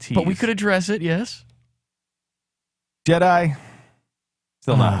 which we could tease. But we could address it, yes. Jedi,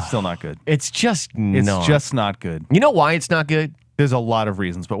 still not good. It's just It's not. just not good. You know why it's not good? There's a lot of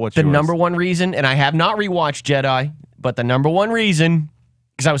reasons, but what's The yours? number one reason, and I have not rewatched Jedi, but the number one reason,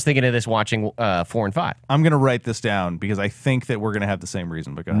 because I was thinking of this watching 4 and 5. I'm going to write this down because I think that we're going to have the same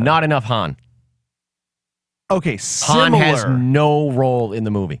reason. But go ahead. Not enough Han. Okay, Han similar. has no role in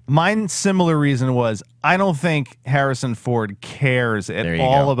the movie. Mine similar reason was I don't think Harrison Ford cares at There you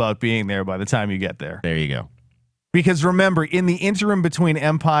all go. about being there by the time you get there. There you go. Because remember, in the interim between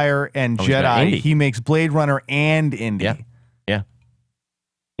Empire and Jedi, he makes Blade Runner and Indy.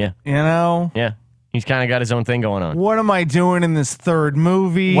 Yeah. You know? Yeah. He's kind of got his own thing going on. What am I doing in this third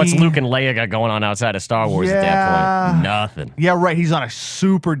movie? What's Luke and Leia got going on outside of Star Wars at that point? Nothing. Yeah, right. He's on a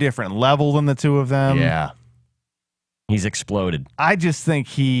super different level than the two of them. Yeah. He's exploded. I just think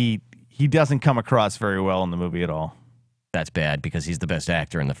he doesn't come across very well in the movie at all. That's bad because he's the best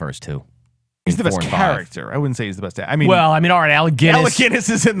actor in the first two. He's the best character. I wouldn't say he's the best actor. I mean, all right, Alec Guinness. Alec Guinness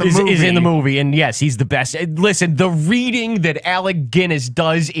is in the movie. Is in the movie, and yes, he's the best. Listen, the reading that Alec Guinness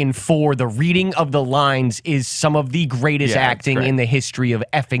does in 4, the reading of the lines is some of the greatest acting in the history of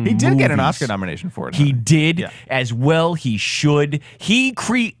effing movies. He did get an Oscar nomination for it. He did, as well he should. He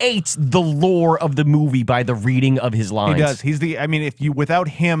creates the lore of the movie by the reading of his lines. He does. He's the, I mean, without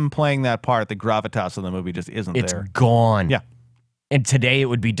him playing that part, the gravitas of the movie just isn't there. It's gone. Yeah. And today it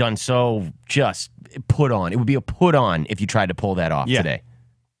would be done so just put on. It would be a put on if you tried to pull that off today.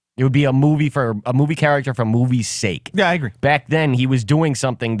 It would be a movie character for movie's sake. Yeah, I agree. Back then he was doing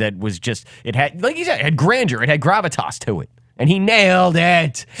something that was just, it had, like you said, it had grandeur, it had gravitas to it. And he nailed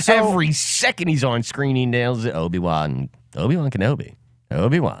it. So, every second he's on screen, he nails it. Obi-Wan Kenobi.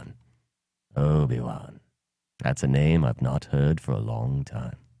 Obi-Wan. That's a name I've not heard for a long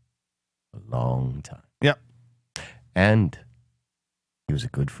time. Yep. And he was a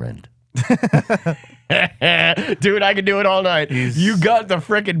good friend. Dude, I could do it all night. You got the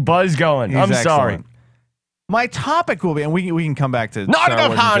frickin' buzz going. I'm sorry. My topic will be, and we can come back to not Star enough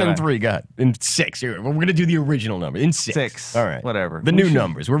Wars Han in 3, God. In 6. We're going to do the original number. In 6. 6. All right. Whatever. The new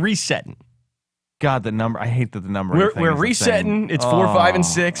numbers. We're resetting. God, the number. I hate that the number. We're resetting. It's 4, 5, and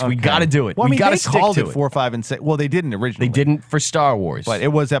 6. Okay. We got to do it. Well, I mean, we got to they stick called to it 4, 5, and 6. Well, they didn't originally. They didn't for Star Wars. But it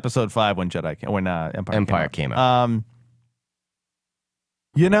was episode 5 when Empire came out.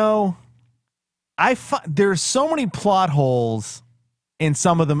 You know, there's so many plot holes in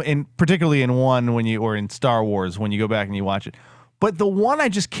some of them, particularly in 1 or in Star Wars when you go back and you watch it. But the one I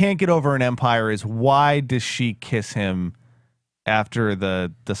just can't get over in Empire is, why does she kiss him after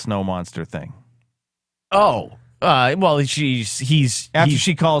the snow monster thing? Oh, well, she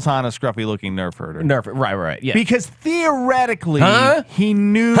calls Han a scruffy looking nerf herder. Right, yeah. Because theoretically, he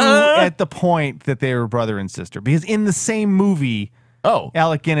knew at the point that they were brother and sister. Because in the same movie,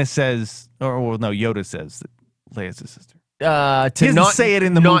 Alec Guinness says, Yoda says that Leia's his sister. He doesn't say it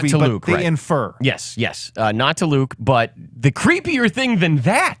in the movie, but Luke, they infer. Yes. Not to Luke, but the creepier thing than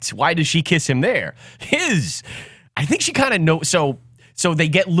that, why does she kiss him there? I think she kind of knows. So they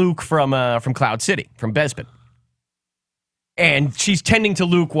get Luke from Cloud City, from Bespin. And she's tending to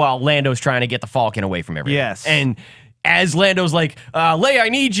Luke while Lando's trying to get the Falcon away from everyone. Yes. And as Lando's like, Leia, I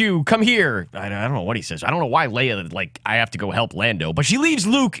need you. Come here. I don't know what he says. I don't know why Leia, I have to go help Lando. But she leaves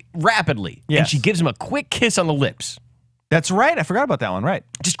Luke rapidly. Yes. And she gives him a quick kiss on the lips. That's right. I forgot about that one. Right.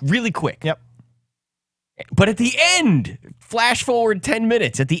 Just really quick. Yep. But at the end, flash forward 10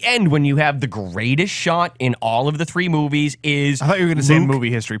 minutes, at the end when you have the greatest shot in all of the 3 movies is... I thought you were going to say in movie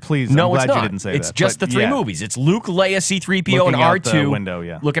history. Please, no, I'm glad it's not. you didn't say it's that. Just the 3 movies. It's Luke, Leia, C-3PO, and R2. Looking out the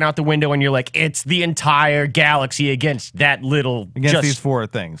window, looking out the window, and you're like, it's the entire galaxy against that little... Against these 4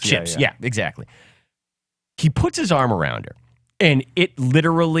 things. Chips. Yeah, exactly. He puts his arm around her, and it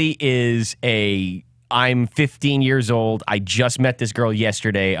literally is I'm 15 years old. I just met this girl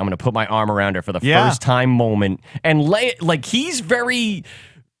yesterday. I'm going to put my arm around her for the first time moment. And Leia, he's very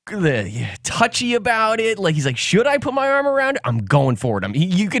touchy about it. He's like, should I put my arm around her? I'm going for it.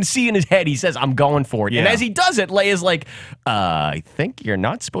 You can see in his head, he says, I'm going for it. Yeah. And as he does it, Leia's like, I think you're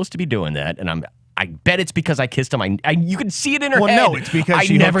not supposed to be doing that. And I bet it's because I kissed him. You can see it in her head. Well, no, it's because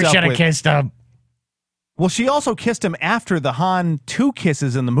she never should have kissed him. Well, she also kissed him after the Han 2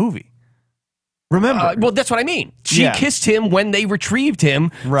 kisses in the movie. Remember? Well, that's what I mean. She kissed him when they retrieved him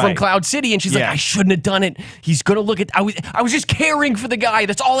from Cloud City, and she's like, I shouldn't have done it. He's going to look at... I was just caring for the guy.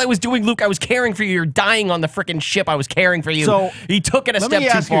 That's all I was doing, Luke. I was caring for you. You're dying on the freaking ship. I was caring for you. So he took it a step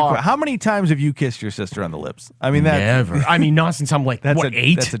too far. How many times have you kissed your sister on the lips? I mean, never. I mean, not since I'm 8?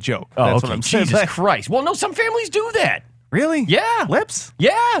 That's a joke. Oh, that's okay. What I'm saying. Jesus Christ. Well, no, some families do that. Really? Yeah. Lips?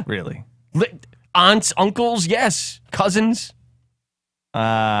 Yeah. Really? Aunts, uncles, yes. Cousins.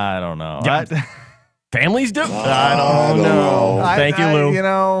 I don't know. Yeah. Families do? I don't know. Thank you, Lou. You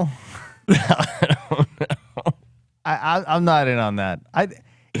know, I don't know. I'm not in on that.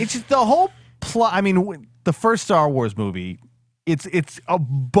 It's just the whole plot. I mean, the first Star Wars movie, it's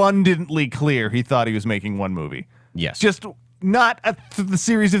abundantly clear he thought he was making one movie. Yes. Just not the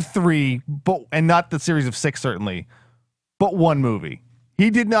series of 3, and not the series of 6, certainly, but one movie. He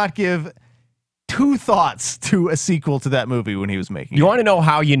did not give 2 thoughts to a sequel to that movie when he was making You it. want to know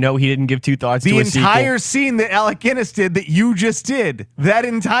how you know he didn't give 2 thoughts The to a sequel? entire scene that Alec Guinness did that you just did. That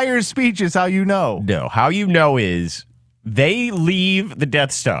entire speech is how you know. No, how you know is they leave the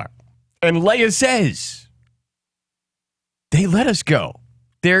Death Star, and Leia says, "They let us go.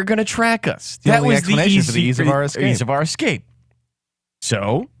 They're going to track us." The that only was the explanation for the ease of our escape. Ease of our escape.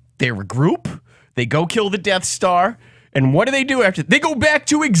 So they regroup. They go kill the Death Star. And what do they do after? They go back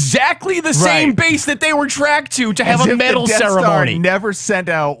to exactly the same base that they were tracked to have a medal the Death ceremony. Star never sent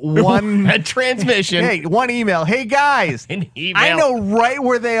out one a transmission. Hey, one email. Hey guys, An email. I know right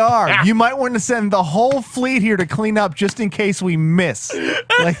where they are. You might want to send the whole fleet here to clean up just in case we miss.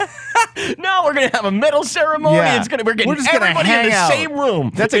 Like, No, we're gonna have a medal ceremony. Yeah. We're getting just gonna everybody hang in the out. same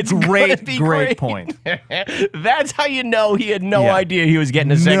room. That's a It's gonna be great point. That's how you know he had no Yeah. idea he was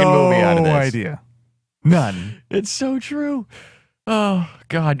getting a second movie out of this. No idea. None. It's so true. Oh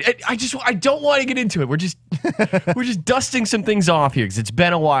God, I don't want to get into it. We're just dusting some things off here because it's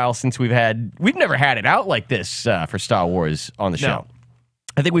been a while since we've never had it out like this for Star Wars on the show. No.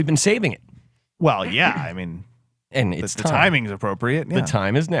 I think we've been saving it, Well, yeah. I mean, and it's the time. timing's appropriate. Yeah. The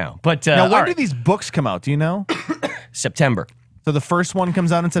time is now. But Now, when all do right. these books come out? Do you know? September. So the first one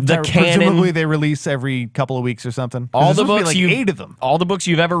comes out in September. canon- Presumably, they release every couple of weeks or something. 'Cause All there's the supposed to books be like you 8 of them. All the books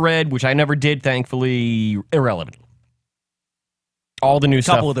you've ever read, which I never did, thankfully, irrelevant. All the new A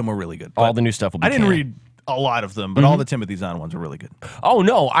stuff. couple of them were really good. All but the new stuff will be I didn't canon. read a lot of them, but all the Timothy Zahn ones were really good. Oh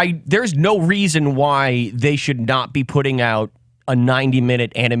no, there's no reason why they should not be putting out a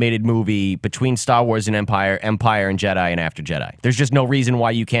 90-minute animated movie between Star Wars and Empire and Jedi and After Jedi. There's just no reason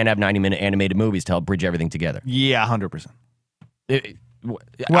why you can't have 90-minute animated movies to help bridge everything together. Yeah, 100%. I'd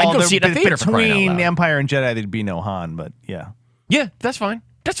go see it in a theater for crying out between loud. Empire and Jedi, there'd be no Han, but yeah. Yeah, that's fine.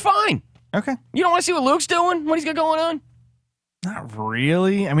 That's fine. Okay. You don't want to see what Luke's doing? What he's got going on? Not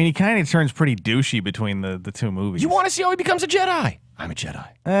really. I mean, he kind of turns pretty douchey between the 2 movies. You want to see how he becomes a Jedi? I'm a Jedi.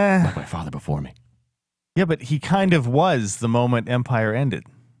 Like my father before me. Yeah, but he kind of was the moment Empire ended.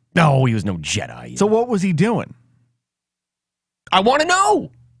 No, he was no Jedi. So what was he doing? I want to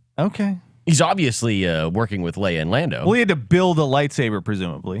know. Okay. He's obviously working with Leia and Lando. Well, he had to build a lightsaber,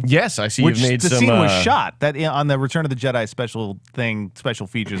 presumably. Yes, I see Which you've made the some... scene was shot. That on the Return of the Jedi special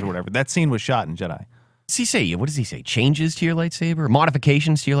features or whatever. That scene was shot in Jedi. What does he say? What does he say? Changes to your lightsaber?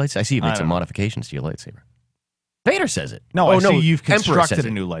 Modifications to your lightsaber? I see you made some modifications to your lightsaber. Vader says it. No, I see you've Emperor constructed says a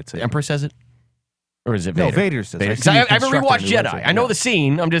it. new lightsaber. The Emperor says it? Or is it No, Vader? Vader says it. Vader. I 'Cause see I you haven't constructed rewatched a new Jedi. lightsaber, I know yeah. the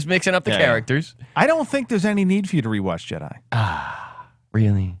scene. I'm just mixing up the Yeah. characters. I don't think there's any need for you to rewatch Jedi.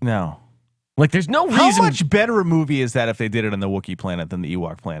 Really? No. Like, there's no How reason... much better a movie is that if they did it on the Wookiee planet than the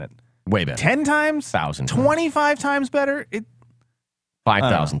Ewok planet? Way better. 10 times? 1,000 times. 25 times better?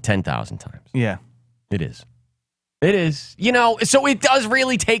 5,000, 10,000 times. Yeah. It is. It is. You know, so it does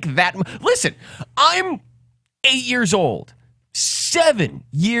really take that. Listen, I'm 8 years old, 7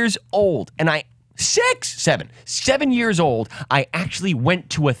 years old, and 7 years old. I actually went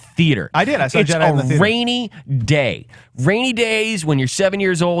to a theater. I did. I saw it's Jedi in the theater. Rainy day. Rainy days when you're 7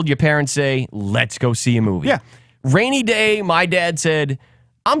 years old, your parents say, "Let's go see a movie." Yeah. Rainy day. My dad said,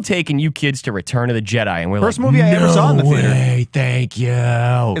 "I'm taking you kids to Return of the Jedi," and we're First like, movie I ever saw in the theater. Way, thank you.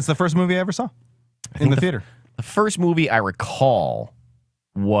 It's the first movie I ever saw in the theater. The first movie I recall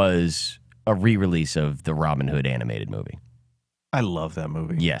was a re-release of the Robin Hood animated movie. I love that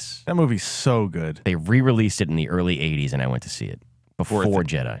movie. Yes. That movie's so good. They re-released it in the early 80s, and I went to see it before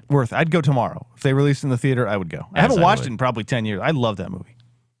Worth it. Jedi. I'd go tomorrow. If they released it in the theater, I would go. I As haven't I watched would. it in probably 10 years. I love that movie.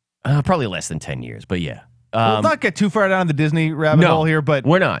 Probably less than 10 years, but yeah. We'll not get too far down the Disney rabbit no, hole here, but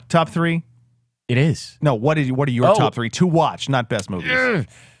we're not. top 3? It is. No, what are your Oh. top 3 to watch, not best movies?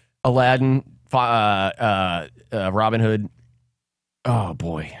 Aladdin, Robin Hood. Oh,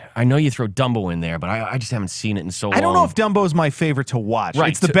 boy. I know you throw Dumbo in there, but I just haven't seen it in so long. I don't know if Dumbo's my favorite to watch. Right,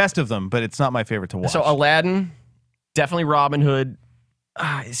 It's the so- best of them, but it's not my favorite to watch. So Aladdin, definitely Robin Hood.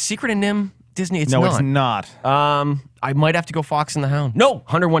 Secret of Nim, Disney, it's no, not. it's not. I might have to go Fox and the Hound. No,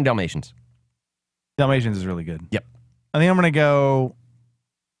 101 Dalmatians. Dalmatians is really good. Yep. I think I'm gonna go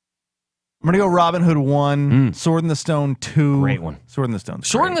Robin Hood 1, Sword in the Stone 2. Great one. Sword in the Stone.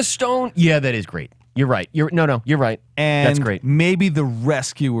 Sword in the Stone, yeah, that is great. You're right. You're right. And That's great. maybe The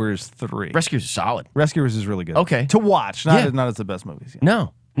Rescuers 3. Rescuers is solid. Rescuers is really good. Okay. To watch, not Yeah. as the best movies. Yeah.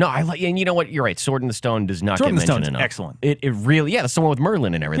 No, I like, and you know what? You're right. Sword in the Stone does not Sword get in the mentioned Stone's enough. excellent. It really, yeah, that's the one with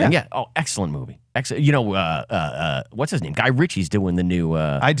Merlin and everything. Yeah. Yeah. Oh, excellent movie. Excellent. You know, what's his name? Guy Ritchie's doing the new.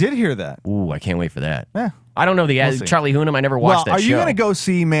 I did hear that. Ooh, I can't wait for that. Yeah. I don't know the We'll see. Charlie Hunnam. I never Well, watched that are show. you gonna go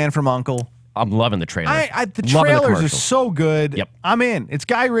see Man from U.N.C.L.E.? I'm loving the trailer. The Loving the trailers are commercials. so good. Yep. I'm in. It's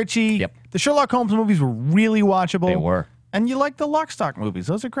Guy Ritchie. Yep. The Sherlock Holmes movies were really watchable. They were. And you like the Lock, Stock movies.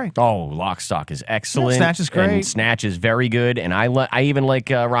 Those are great. Oh, Lock, Stock is excellent. Yeah, Snatch is great. And Snatch is very good. And I even like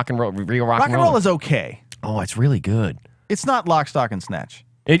Rock and Roll. Real Rock and Roll is okay. Oh, it's really good. It's not Lock, Stock, and Snatch.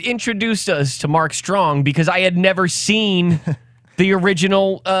 It introduced us to Mark Strong because I had never seen the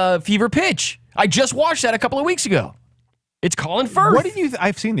original Fever Pitch. I just watched that a couple of weeks ago. It's Colin Firth. What did you?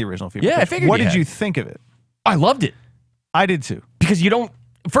 I've seen the original Fever Pitch. I figured. What you did had. you think of it? I loved it I did too. because you don't.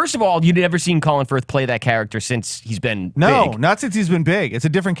 First of all, you'd never seen Colin Firth play that character since he's been big. Not since he's been big. It's a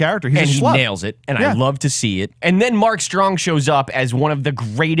different character. He's And a he schlub. nails it, and Yeah. I love to see it. And then Mark Strong shows up as one of the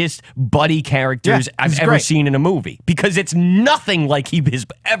greatest buddy characters Yeah, I've he's ever great. seen in a movie because it's nothing like he has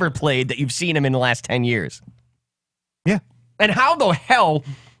ever played that you've seen him in the last 10 years. Yeah. And how the hell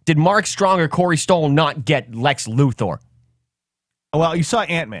did Mark Strong or Corey Stoll not get Lex Luthor? Well, you saw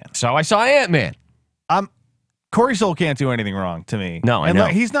Ant-Man. So I saw Ant-Man. Corey Stoll can't do anything wrong to me. No, I and know.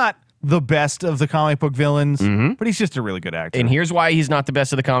 like, he's not the best of the comic book villains, but he's just a really good actor. And here's why he's not the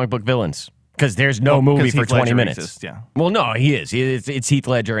best of the comic book villains. Because there's no movie 'cause for Heath 20 Ledger minutes. exists, yeah. Well, no, he is. It's Heath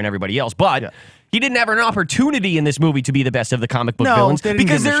Ledger and everybody else. But he didn't have an opportunity in this movie to be the best of the comic book No, villains they didn't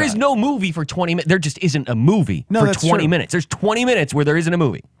because give him a there is shot. no movie for 20 minutes. There just isn't a movie No, for that's 20 true. minutes. There's 20 minutes where there isn't a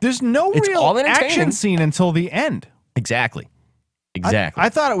movie. There's no It's real all entertaining. action scene until the end. Exactly. Exactly. I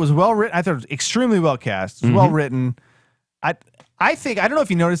thought it was well written. I thought it was extremely well cast. It was well written. I think, I don't know if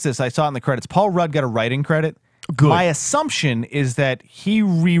you noticed this. I saw it in the credits. Paul Rudd got a writing credit. Good. My assumption is that he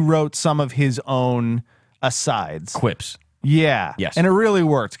rewrote some of his own asides. Quips. Yeah. Yes. And it really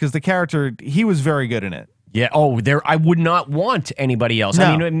worked because the character, he was very good in it. Yeah. Oh, I would not want anybody else. No.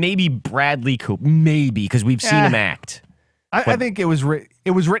 I mean, maybe Bradley Cooper. Maybe because we've seen him act. I think it was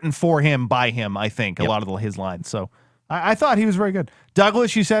written for him, by him, I think, a lot of his lines. So I thought he was very good.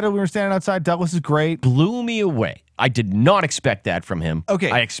 Douglas, you said it, we were standing outside. Douglas is great. Blew me away. I did not expect that from him.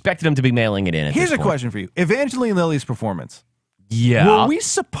 Okay. I expected him to be mailing it in at Here's this a point. question for you. Evangeline Lilly's performance. Yeah. Were we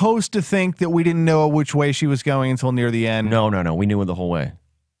supposed to think that we didn't know which way she was going until near the end? No. We knew it the whole way.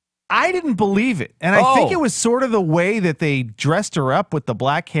 I didn't believe it. And I think it was sort of the way that they dressed her up with the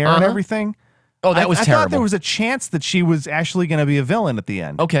black hair and everything. Oh, that was I terrible. thought there was a chance that she was actually going to be a villain at the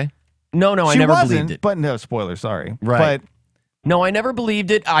end. Okay. No, I she never wasn't, believed it. But no, spoiler, sorry. Right. But No, I never believed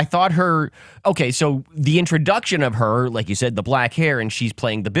it. I thought her. Okay, so the introduction of her, like you said, the black hair, and she's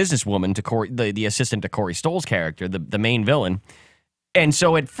playing the businesswoman to Corey, the assistant to Corey Stoll's character, the main villain. And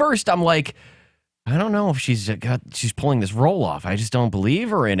so at first, I'm like, I don't know if she's pulling this role off. I just don't believe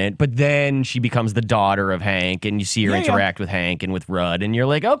her in it. But then she becomes the daughter of Hank, and you see her interact with Hank and with Rudd, and you're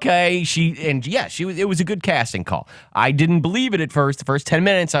like, okay, it was a good casting call. I didn't believe it at first. The first 10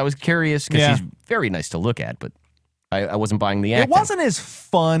 minutes, I was curious because she's very nice to look at, but I wasn't buying the acting. it wasn't as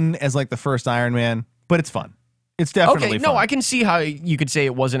fun as like the first Iron Man, but it's fun. It's definitely fun. No, I can see how you could say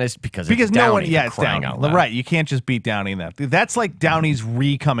it wasn't as because Because it's no one, Downey, yeah, for it's crying Downey. out loud. Right, you can't just beat Downey in that. That's like Downey's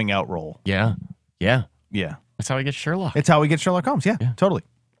coming out role. Yeah. Yeah. That's how he gets Sherlock. It's how we get Sherlock Holmes. Yeah, totally.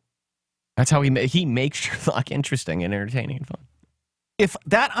 That's how he makes Sherlock interesting and entertaining and fun. If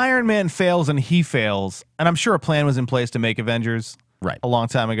that Iron Man fails and he fails, and I'm sure a plan was in place to make Avengers a long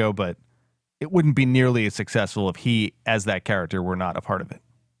time ago, but it wouldn't be nearly as successful if he, as that character, were not a part of it.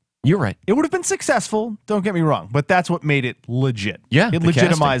 You're right. It would have been successful, don't get me wrong, but that's what made it legit. Yeah, It the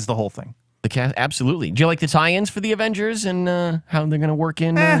legitimized the whole thing. The cast, absolutely. Do you like the tie-ins for the Avengers and how they're going to work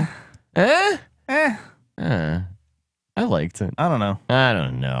in? I liked it. I don't know. I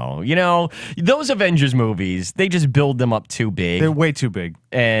don't know. You know, those Avengers movies, they just build them up too big. They're way too big.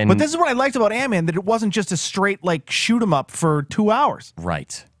 And But this is what I liked about Ant-Man, that it wasn't just a straight, like, shoot 'em up for 2 hours.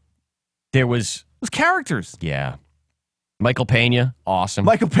 right. There was, It was characters. yeah. Michael Pena, awesome.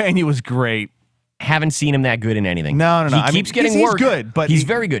 Michael Pena was great. Haven't seen him that good in anything. No. He I mean, keeps getting he's work. good, but he's he-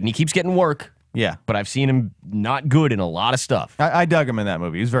 very good, and he keeps getting work. Yeah. But I've seen him not good in a lot of stuff. I dug him in that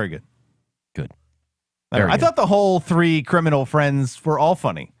movie. He was very good. Good. I Very good. thought the whole 3 criminal friends were all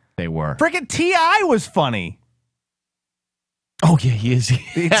funny. They were. Frickin' T.I. was funny. Oh yeah, he is.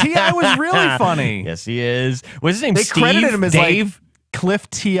 T.I. was really funny. Yes, he is. What's his name? They Steve? credited him as Dave. like Cliff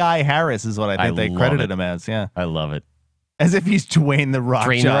T.I. Harris is what I think they love credited it. him as. Yeah. I love it. As if he's Dwayne the Rock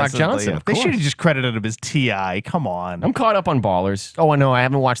Dwayne Johnson. The Rock Johnson, of They course. should have just credited him as T.I. Come on. I'm caught up on Ballers. Oh no, I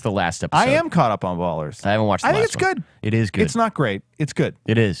haven't watched the last episode. I am caught up on Ballers. I haven't watched. The I think last it's one. good. It is good. It's not great. It's good.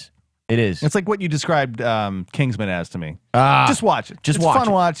 It is. It is. It's like what you described Kingsman as to me. Ah, Just watch it. just it's watch a fun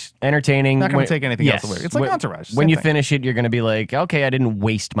it. watch. Entertaining. Not gonna When- take anything else yes. away. It's like When- Entourage, When same you thing. finish it, you're going to be like, okay, I didn't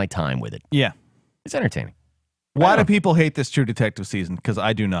waste my time with it. Yeah. It's entertaining. Why I do know. people hate this True Detective season? Because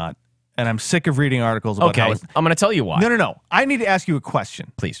I do not. And I'm sick of reading articles about Okay, how I'm going to tell you why. No. I need to ask you a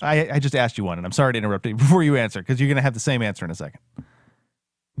question. Please. I just asked you one, and I'm sorry to interrupt you before you answer, because you're going to have the same answer in a second.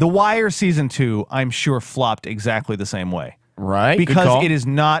 The Wire season 2, I'm sure, flopped exactly the same way. Right. Because it is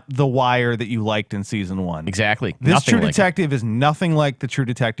not The Wire that you liked in season 1. Exactly. This Nothing True like Detective is nothing like the True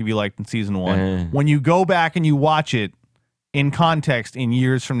Detective you liked in season 1. When you go back and you watch it in context in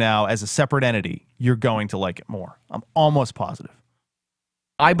years from now as a separate entity, you're going to like it more. I'm almost positive.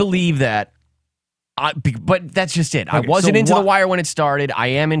 I believe that. But that's just it. I wasn't into The Wire when it started. I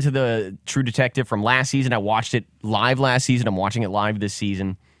am into the True Detective from last season. I watched it live last season. I'm watching it live this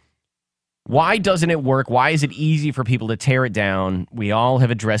season. Why doesn't it work? Why is it easy for people to tear it down? We all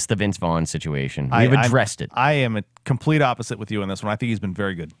have addressed the Vince Vaughn situation. We've addressed it. I am a complete opposite with you on this one. I think he's been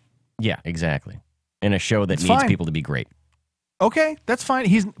very good. Yeah, exactly. In a show that needs people to be great. Okay, that's fine.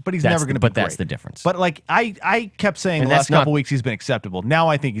 He's never going to be great. But that's the difference. But like I kept saying the last couple weeks he's been acceptable. Now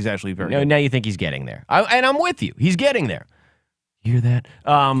I think he's actually very good. Now you think he's getting there. And I'm with you. He's getting there. Hear that?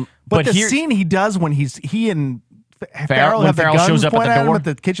 But the scene he does when he and Farrell have the guns shows up at the door at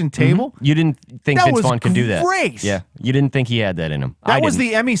the kitchen table. You didn't think Vince Vaughn could do that. Great. Yeah. You didn't think he had that in him. That was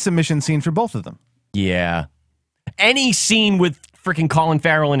the Emmy submission scene for both of them. Yeah. Any scene with freaking Colin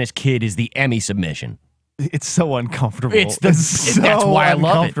Farrell and his kid is the Emmy submission. It's so uncomfortable. That's why I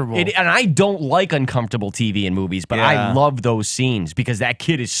love it. And I don't like uncomfortable TV in movies, but I love those scenes because that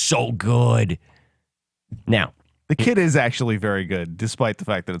kid is so good. Now, the kid is actually very good, despite the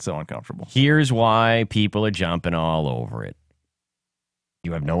fact that it's so uncomfortable. Here's why people are jumping all over it.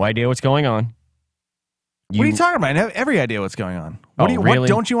 You have no idea what's going on. What are you talking about? I have every idea what's going on. Really? What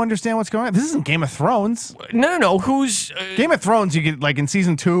don't you understand what's going on? This isn't Game of Thrones. No. Who's Game of Thrones? You get like in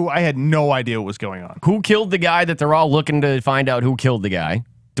season 2, I had no idea what was going on. Who killed the guy that they're all looking to find out who killed the guy?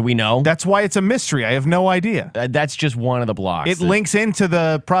 Do we know? That's why it's a mystery. I have no idea. That's just one of the blocks. It links into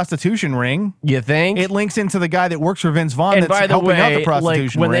the prostitution ring. You think? It links into the guy that works for Vince Vaughn that's helping out the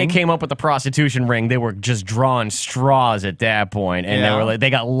prostitution ring. When ring. they came up with the prostitution ring, they were just drawing straws at that point, and they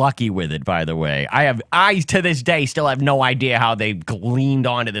got lucky with it, by the way. I to this day still have no idea how they gleaned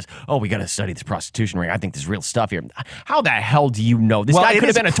onto this. Oh, we got to study this prostitution ring. I think there's real stuff here. How the hell do you know? This guy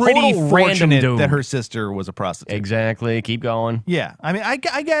could have been a total random dude. That her sister was a prostitute. Exactly. Keep going. Yeah. I mean, I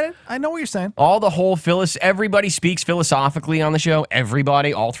get it. I know what you're saying. Everybody speaks philosophically on the show.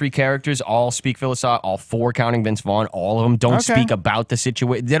 Everybody, all 3 characters, all speak philosoph. All 4 counting Vince Vaughn. All of them don't speak about the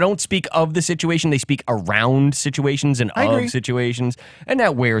situation. They don't speak of the situation. They speak around situations and of situations. And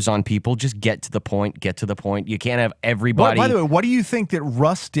that wears on people. Just get to the point. Get to the point. You can't have everybody. By the way, what do you think that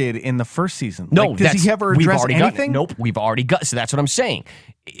Russ did in the first season? No, does he ever address anything? Nope, we've already got. So that's what I'm saying.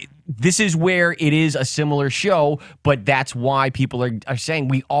 This is where it is a similar show, but that's why people are saying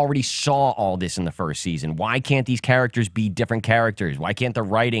we already saw all this in the first season. Why can't these characters be different characters? Why can't the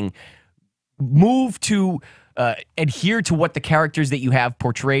writing move to adhere to what the characters that you have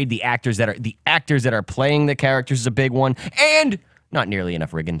portrayed? The actors that are playing the characters is a big one, and not nearly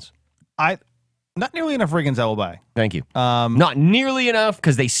enough Riggins. Not nearly enough Riggins, I will buy. Thank you. Not nearly enough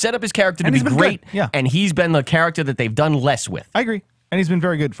because they set up his character to be great, and he's been the character that they've done less with. I agree. And he's been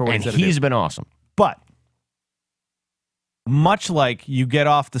very good for what he's he's been awesome. But much like you get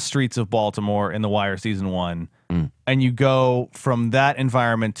off the streets of Baltimore in The Wire season 1, and you go from that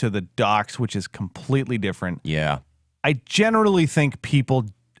environment to the docks, which is completely different. Yeah. I generally think people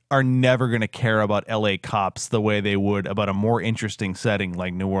are never going to care about LA cops the way they would about a more interesting setting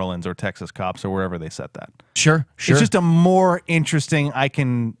like New Orleans or Texas cops or wherever they set that. Sure. It's just a more interesting, I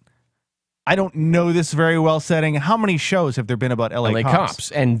don't know this very well setting. How many shows have there been about LA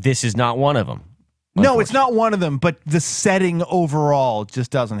cops? And this is not one of them. No, it's not one of them, but the setting overall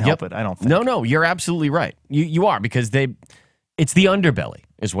just doesn't help it, I don't think. No, you're absolutely right. You are, because it's the underbelly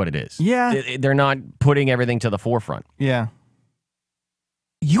is what it is. Yeah. They're not putting everything to the forefront. Yeah.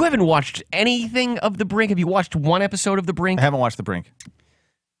 You haven't watched anything of The Brink? Have you watched one episode of The Brink? I haven't watched The Brink.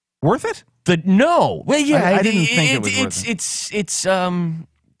 Worth it? No. Well, yeah. I didn't think it was worth it.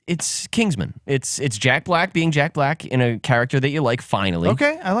 It's Kingsman. It's Jack Black being Jack Black in a character that you like, finally.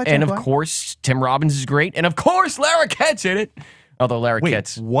 Okay, I like Jack And Black. of course, Tim Robbins is great. And of course, Lara Kett's in it. Although Lara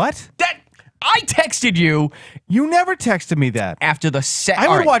Kett's... what? I texted you. You never texted me that. After the set. I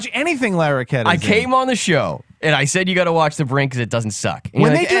would watch anything Lara Kett is I came on the show, and I said you got to watch The Brink because it doesn't suck. And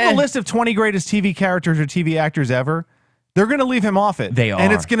when they do the list of 20 greatest TV characters or TV actors ever, they're going to leave him off it. They are.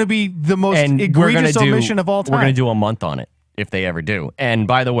 And it's going to be the most egregious omission of all time. We're going to do a month on it, if they ever do. And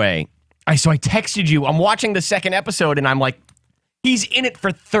by the way, I texted you. I'm watching the second episode, and I'm like, he's in it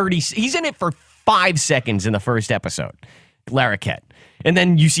for 5 seconds in the first episode, Lara Kett. And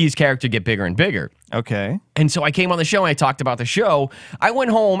then you see his character get bigger and bigger. Okay. And so I came on the show and I talked about the show. I went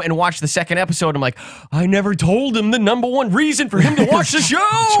home and watched the second episode. I'm like, I never told him the number one reason for him to watch the show.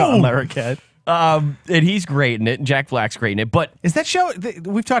 John Lara Kett. And he's great in it. And Jack Black's great in it. But Is that show?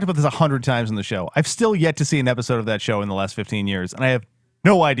 We've talked about this 100 times in the show. I've still yet to see an episode of that show in the last 15 years, and I have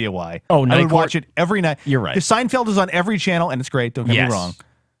no idea why. Oh, Night I would Court? watch it every night. You're right. The Seinfeld is on every channel, and it's great. Don't get Yes. me wrong.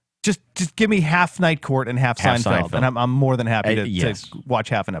 Just give me half Night Court and half Seinfeld, and I'm more than happy to watch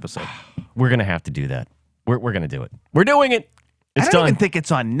half an episode. we're going to have to do that. We're going to do it. We're doing it. It's I don't done. even think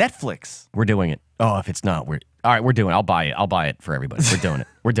it's on Netflix. We're doing it. Oh, if it's not, we're all right. We're doing it. I'll buy it. I'll buy it for everybody. We're doing it.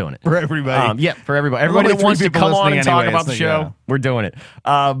 We're doing it For everybody. Yeah, for everybody. Everybody only that wants three to people come on and listening talk anyway, about the so show, yeah. we're doing it.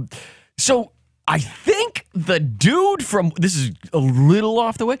 So I think the dude from this is a little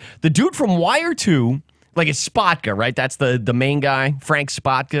off the way. The dude from Wire 2, like it's Spotka, right? That's the main guy, Frank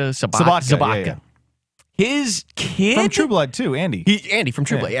Spotka. Sabatka, yeah. His kid From True Blood, too, Andy. Andy from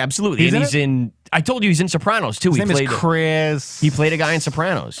True Blood, absolutely. He's and in he's in. I told you he's in Sopranos too. His He name played is Chris. He played a guy in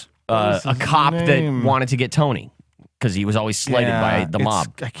Sopranos, What's a his cop name? that wanted to get Tony because he was always slighted by the mob.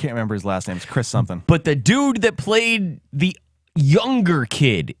 I can't remember his last name. It's Chris something. But the dude that played the younger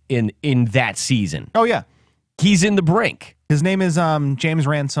kid in that season, Oh, yeah. he's in The Brink. His name is James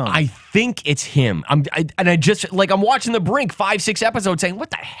Ransone. I think it's him. I'm watching The Brink 5-6 episodes saying,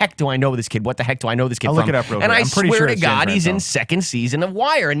 what the heck do I know this kid? What the heck do I know this kid I'll from? look it up real and quick. I I'm pretty swear sure to it's James God, he's in Ransone. second season of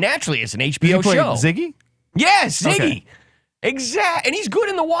Wire, and naturally it's an Did HBO he play show. Ziggy? Yes, Ziggy. Okay. Exact, and he's good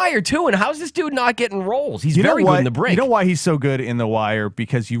in The Wire too. And how's this dude not getting roles? He's very good in The Brink. You know why he's so good in The Wire?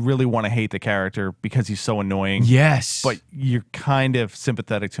 Because you really want to hate the character because he's so annoying. Yes, But you're kind of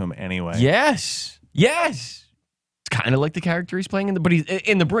sympathetic to him anyway. yes. It's kind of like the character he's playing but he's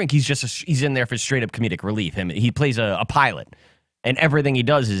in The Brink. He's just he's in there for straight up comedic relief. He plays a pilot, and everything he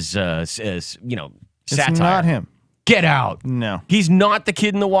does is It's satire. not him. Get out. No. He's not the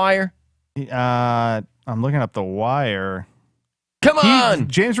kid in The Wire. I'm looking up The Wire. Come on.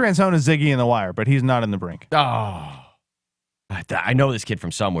 James Ransone is Ziggy in The Wire, but he's not in The Brink. Oh, I know this kid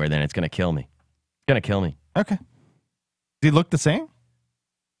from somewhere. Then it's gonna kill me. It's gonna kill me. Okay. Does he look the same?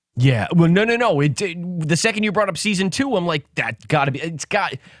 Yeah. Well, no. The second you brought up season 2, I'm like, that gotta be.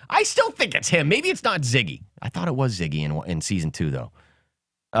 I still think it's him. Maybe it's not Ziggy. I thought it was Ziggy in season 2 though.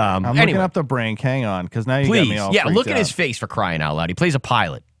 I'm looking up The Brink. Hang on, because now you got me all yeah. freaked Look at out. his face for crying out loud. He plays a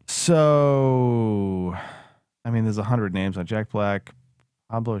pilot. So, I mean, there's 100 names on Jack Black.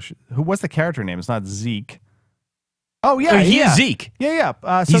 Pablo. What's the character name? It's not Zeke. Oh yeah, He yeah. is Zeke. Yeah.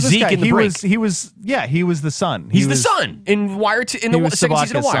 So He's this Zeke guy, in The he Brink. was the son. He's the son in Wire in he the was second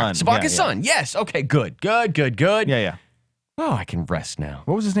season of Sabaka's Wire. son. Sabaka's Yeah. son. Yes. Okay. Good. Yeah. Oh, I can rest now.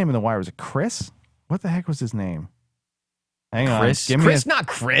 What was his name in The Wire? Was it Chris? What the heck was his name? Hang Chris. on. Chris, not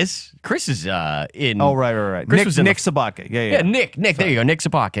Chris. Chris is in. Oh, right. Chris Nick, was in Nick the- Sabaka. Yeah. Yeah, Nick. There you go. Nick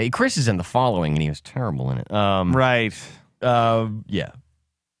Sabaka. Chris is in The Following, and he was terrible in it. Right. Yeah.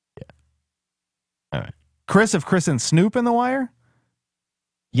 All right. Chris and Snoop in The Wire?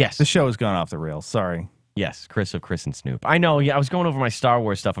 Yes. The show has gone off the rails. Sorry. Yes, Chris and Snoop. I know. Yeah, I was going over my Star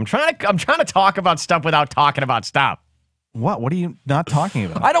Wars stuff. I'm trying to talk about stuff without talking about stuff. What? What are you not talking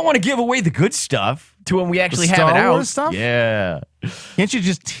about? I don't want to give away the good stuff to when we actually have Star it out. Wars stuff? Yeah. Can't you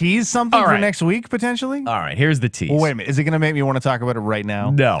just tease something All for right. next week, potentially? All right, here's the tease. Well, wait a minute. Is it going to make me want to talk about it right now?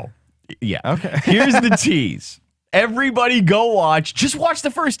 No. Yeah. Okay. Here's the tease. Everybody just watch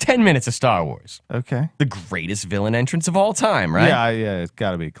the first 10 minutes of Star Wars. Okay. The greatest villain entrance of all time, right? Yeah, it's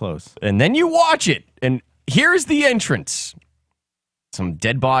got to be close. And then you watch it, and here's the entrance. Some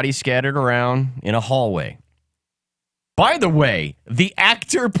dead bodies scattered around in a hallway. By the way, the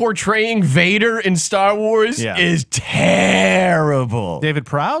actor portraying Vader in Star Wars is terrible. David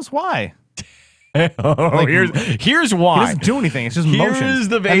Prowse? Why? Here's why. He doesn't do anything. It's just Here's motion.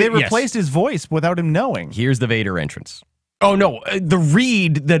 the And Vader- they replaced his voice without him knowing. Here's the Vader entrance. Oh, no. The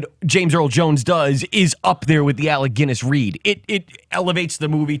read that James Earl Jones does is up there with the Alec Guinness read. It elevates the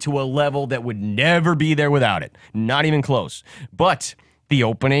movie to a level that would never be there without it. Not even close. But the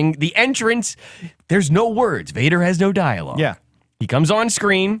opening, the entrance, there's no words. Vader has no dialogue. Yeah. He comes on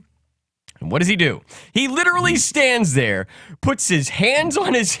screen. And what does he do? He literally stands there, puts his hands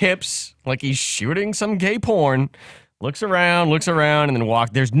on his hips like he's shooting some gay porn, looks around, and then walks.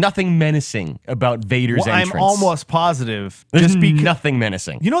 There's nothing menacing about Vader's entrance. I'm almost positive. There's just because nothing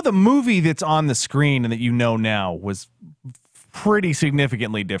menacing. You know, the movie that's on the screen and that you know now was pretty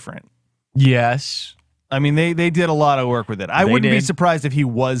significantly different. Yes. I mean, they did a lot of work with it. I wouldn't be did. surprised if he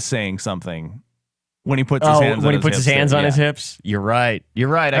was saying something when he puts his hands when on he puts his hands on his Yeah. hips. You're right. I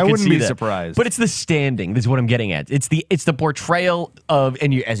could wouldn't see be that. surprised. But it's the standing. This is what I'm getting at. It's the portrayal of,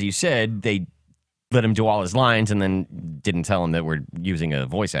 and as you said, they let him do all his lines and then didn't tell him that we're using a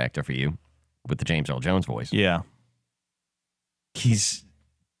voice actor for you with the James Earl Jones voice. Yeah. He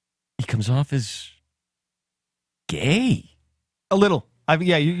comes off as gay. A little.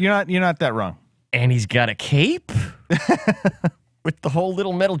 You're not that wrong. And he's got a cape with the whole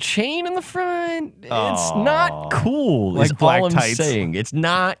little metal chain in the front. It's not cool. Like is black all I'm tights. saying. It's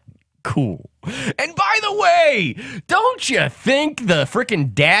not cool. And by the way, don't you think the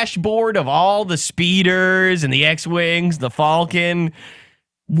freaking dashboard of all the speeders and the X-Wings, the Falcon,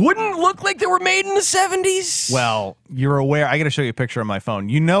 wouldn't look like they were made in the 70s? Well, you're aware. I got to show you a picture on my phone.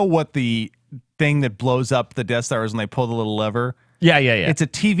 You know what the thing that blows up the Death Star is when they pull the little lever? Yeah. It's a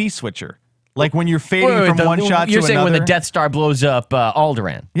TV switcher. Like when you're fading from one shot to another. You're saying when the Death Star blows up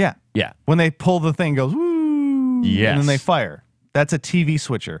Alderaan. Yeah. Yeah. When they pull the thing, goes, woo, yes. and then they fire. That's a TV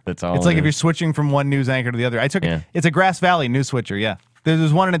switcher. That's all It's it like if is. you're switching from one news anchor to the other. It's a Grass Valley news switcher, yeah.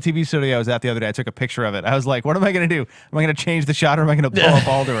 There's one in a TV studio I was at the other day. I took a picture of it. I was like, what am I going to do? Am I going to change the shot or am I going to blow up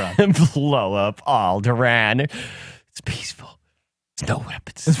Alderaan? Blow up Alderaan. It's peaceful. There's no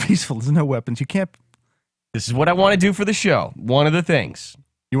weapons. It's peaceful. There's no weapons. You can't. This is what I want to do for the show. One of the things.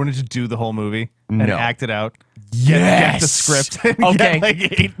 You want to just do the whole movie and No. act it out? Yes. Get the script. And Okay. Get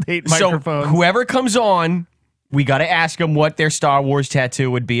like eight So microphones. whoever comes on, we got to ask them what their Star Wars tattoo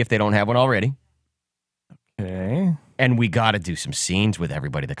would be if they don't have one already. Okay. And we got to do some scenes with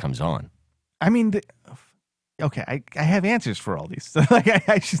everybody that comes on. I mean, I have answers for all these.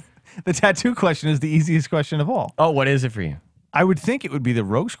 The tattoo question is the easiest question of all. Oh, what is it for you? I would think it would be the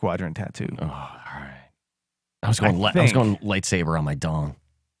Rogue Squadron tattoo. Oh, all right. I was going lightsaber on my dong.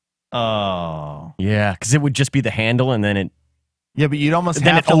 Oh. Yeah, because it would just be the handle and then it... Yeah, but you'd almost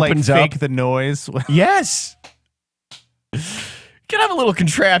Then have it to like opens fake up. the noise. Yes. Can I have a little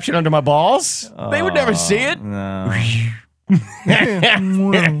contraption under my balls? They would never see it. No.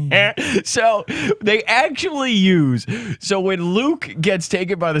 So they actually use. So when Luke gets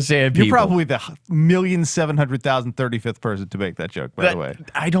taken by the Sand People, You're probably the 1,700,035th person to make that joke, by the way.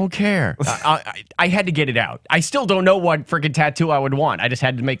 I don't care. I had to get it out. I still don't know what freaking tattoo I would want. I just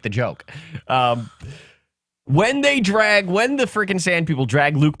had to make the joke. When the freaking Sand People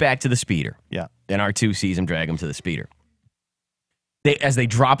drag Luke back to the speeder, Yeah. and R2 sees him drag him to the speeder, as they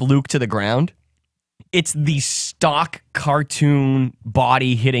drop Luke to the ground, it's the stock cartoon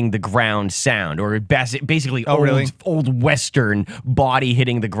body hitting the ground sound, or basically really? old Western body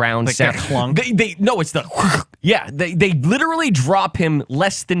hitting the ground Like sound. that clunk? It's the They literally drop him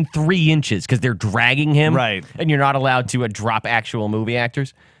less than 3 inches because they're dragging him, Right. And you're not allowed to drop actual movie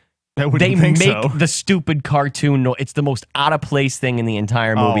actors. I wouldn't They think make so. the stupid cartoon noise. It's the most out of place thing in the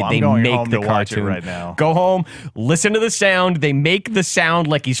entire movie. I'm They going make home the to watch it cartoon right now. Go home, listen to the sound. They make the sound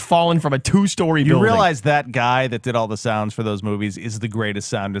like he's fallen from a 2-story You building. realize that guy that did all the sounds for those movies is the greatest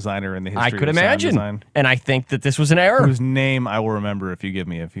sound designer in the history I could of sound imagine, design. and I think that this was an error. Whose name I will remember if you give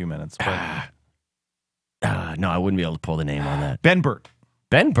me a few minutes. But No, I wouldn't be able to pull the name on that. Ben Burt.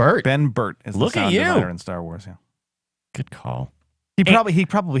 Ben Burt. Ben Burt is Look the at sound you. designer in Star Wars. Yeah. Good call. He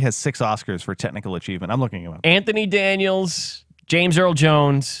probably has 6 Oscars for technical achievement. I'm looking him up. Anthony Daniels, James Earl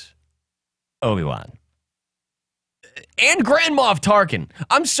Jones, Obi-Wan. And Grand Moff Tarkin.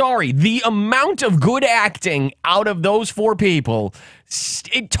 I'm sorry. The amount of good acting out of those 4 people,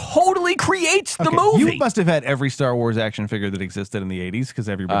 it totally creates the movie. You must have had every Star Wars action figure that existed in the 80s because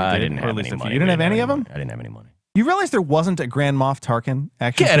everybody did. I didn't or have at least any a few. money. You didn't have any of them? I didn't have any money. You realize there wasn't a Grand Moff Tarkin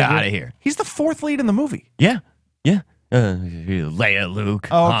action Get figure? out of here. He's the 4th lead in the movie. Yeah. Leia, Luke.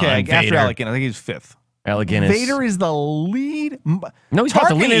 Oh, okay. Han, After Vader. Alec Guinness, I think he's 5th. Alec Guinness. Vader is the lead. No, he's Tarkin not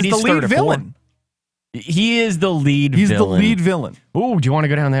the lead. is He's the third lead or villain. He is the lead He's villain. the lead villain. Ooh, do you want to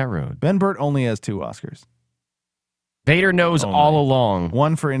go down that road? Ben Burt only has 2 Oscars. Vader knows Only. all along.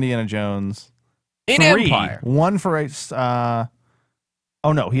 1 for Indiana Jones. In 3. Empire. 1 for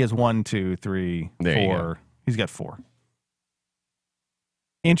oh no, he has 1, 2, 3, There you 4. He's got 4.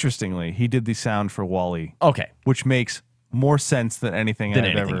 Interestingly, he did the sound for Wall-E, Okay. which makes more sense than anything Than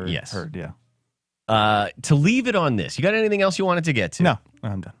I've anything, ever yes. heard. Yeah. To leave it on this, you got anything else you wanted to get to? No,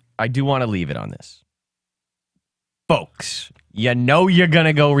 I'm done. I do want to leave it on this. Folks, you know you're going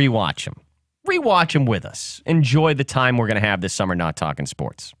to go rewatch them. Rewatch them with us. Enjoy the time we're going to have this summer not talking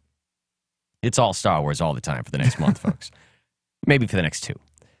sports. It's all Star Wars all the time for the next month, folks. Maybe for the next 2.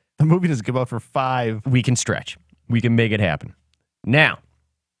 The movie doesn't come out for 5. We can stretch. We can make it happen. Now,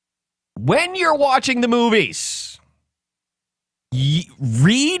 when you're watching the movies,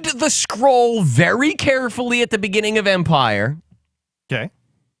 read the scroll very carefully at the beginning of Empire. Okay.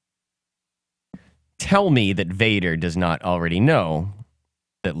 Tell me that Vader does not already know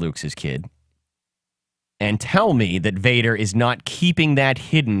that Luke's his kid. And tell me that Vader is not keeping that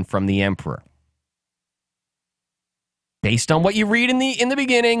hidden from the Emperor. Based on what you read in the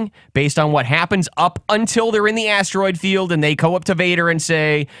beginning, based on what happens up until they're in the asteroid field and they go up to Vader and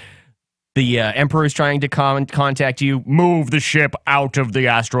say, The Emperor is trying to contact you. Move the ship out of the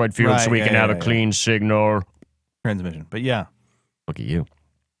asteroid field so we can have a clean signal. Transmission. But yeah. Look at you.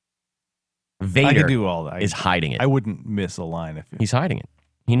 Vader I could do all that. is hiding it. I wouldn't miss a line if He's hiding it.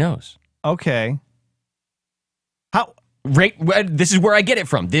 He knows. Okay. How? Right. This is where I get it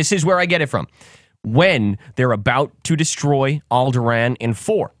from. When they're about to destroy Alderaan in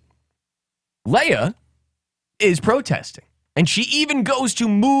 4, Leia is protesting. And she even goes to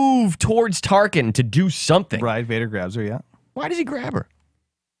move towards Tarkin to do something. Right, Vader grabs her, yeah. Why does he grab her?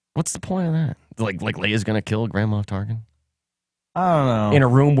 What's the point of that? Like Leia's going to kill Grand Moff Tarkin? I don't know. In a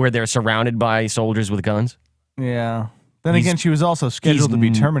room where they're surrounded by soldiers with guns? Yeah. Then again, she was also scheduled to be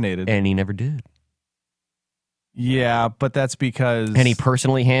terminated. And he never did. Yeah, but that's because... And he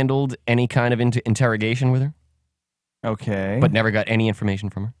personally handled any kind of interrogation with her? Okay. But never got any information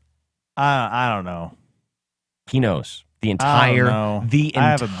from her? I don't know. He knows. The entire... I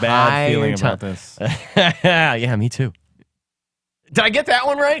have a bad feeling about this. Yeah, me too. Did I get that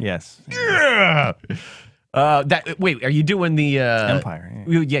one right? Yes. Yeah. Wait, are you doing the... Empire.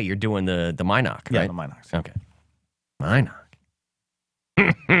 Yeah, you're doing the Minoc, right? Yeah, the Minocs. Okay. Minoc.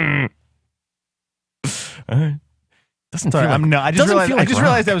 All right. Doesn't Sorry, feel like, I'm not. I just Rock.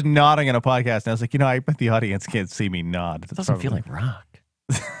 realized I was nodding in a podcast, and I was like, I bet the audience can't see me nod. It doesn't feel like Rock.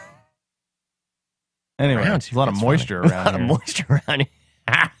 Anyway, there's a lot of moisture around here. A lot of moisture around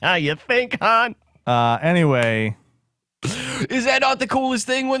here. You think, hon? Anyway. Is that not the coolest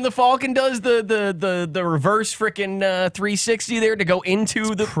thing when the Falcon does the reverse frickin' 360 there to go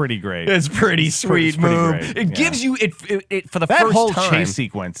into the... pretty great. It's pretty sweet move. Great. It gives you, it for the that first whole time... chase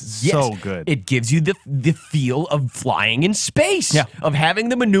sequence is so good. It gives you the feel of flying in space. Yeah. Of having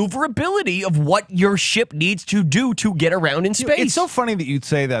the maneuverability of what your ship needs to do to get around in space. It's so funny that you'd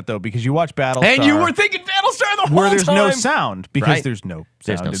say that, though, because you watch Battlestar... And you were thinking Battlestar the whole time! Where there's no sound, because Right. there's no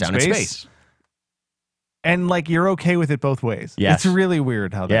There's no sound in space. And, like, you're okay with it both ways. Yes. It's really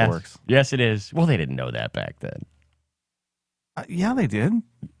weird how that works. Yes, it is. Well, they didn't know that back then. Yeah, they did.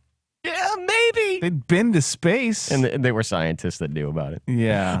 Yeah, maybe. They'd been to space. And they were scientists that knew about it.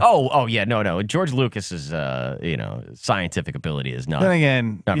 Yeah. Oh, yeah, no. George Lucas's, scientific ability is not. Then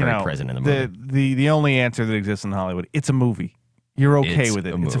again, not very present in the movie. The only answer that exists in Hollywood, it's a movie. You're okay It's with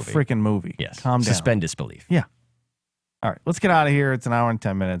it. a It's a movie. freaking movie. Yes. Calm down. Suspend disbelief. Yeah. All right, let's get out of here. It's an hour and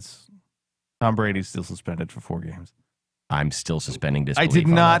 10 minutes. Tom Brady's still suspended for 4 games. I'm still suspending I disbelief. did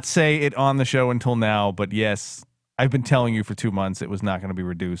on not that. say it on the show until now, but yes, I've been telling you for 2 months it was not going to be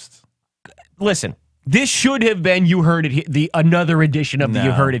reduced. Listen, this should have been You Heard It Here, another edition of the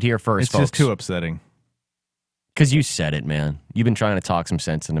You Heard It Here first, It's folks. just too upsetting. Because you said it, man. You've been trying to talk some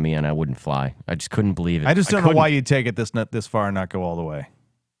sense into me, and I wouldn't fly. I just couldn't believe it. I just don't know why you'd take it this far and not go all the way.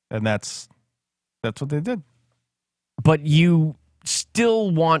 And that's what they did. But you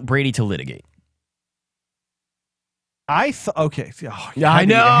still want Brady to litigate. Okay. Oh, I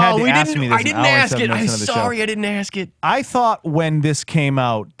know. I didn't ask it. I'm sorry I didn't ask it. I thought when this came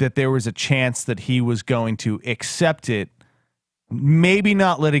out that there was a chance that he was going to accept it, maybe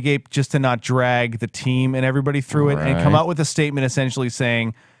not litigate, just to not drag the team and everybody through it, and come out with a statement essentially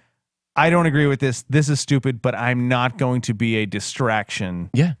saying, I don't agree with this. This is stupid, but I'm not going to be a distraction.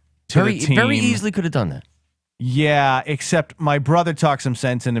 Yeah. To the team. Very easily could have done that. Yeah, except my brother talked some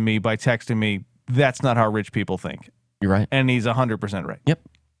sense into me by texting me, that's not how rich people think. You're right. And he's 100% right. Yep,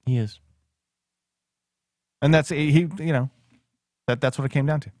 he is. And that's that's what it came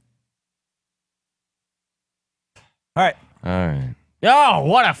down to. All right. Oh,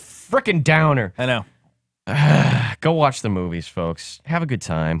 what a freaking downer. I know. Go watch the movies, folks. Have a good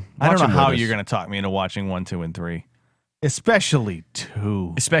time. I don't know Watch 'em how with us. you're going to talk me into watching 1, 2, and 3. Especially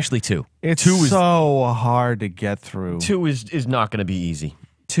 2. Especially 2. It's 2 is so hard to get through. 2 is not going to be easy.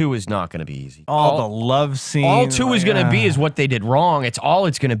 2 is not going to be easy. All the love scenes. All 2 is going to be is what they did wrong. It's all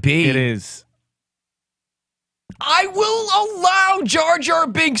it's going to be. It is. I will allow Jar Jar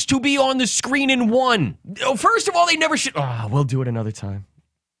Binks to be on the screen in 1. First of all, they never should. We'll do it another time.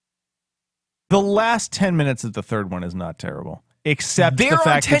 The last 10 minutes of the third one is not terrible. Except There the are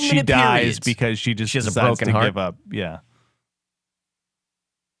fact that she 10-minute dies periods. because she just has a decides broken to heart. give up. Yeah.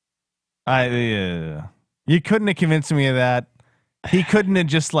 You couldn't have convinced me of that. He couldn't have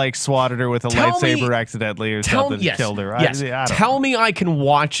just swatted her with a lightsaber accidentally or something and killed her. Yes. I don't Tell me I can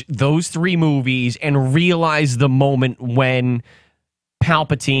watch those 3 movies and realize the moment when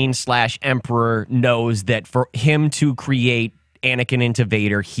Palpatine / Emperor knows that for him to create Anakin into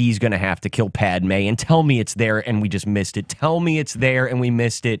Vader, he's going to have to kill Padme. And tell me it's there and we just missed it. Tell me it's there and we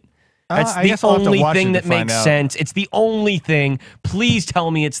missed it. That's I the guess I'll have to only watch thing it that to find makes out. sense. It's the only thing. Please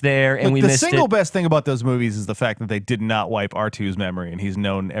tell me it's there and Look, we the missed single it. best thing about those movies is the fact that they did not wipe R2's memory, and he's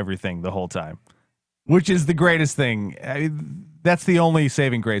known everything the whole time, which is the greatest thing. That's the only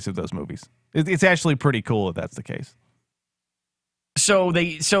saving grace of those movies. It's actually pretty cool if that's the case. So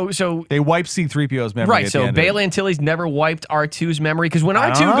they wipe C-3PO's memory. right. At So the end Bail of it. Antilles never wiped R2's memory because when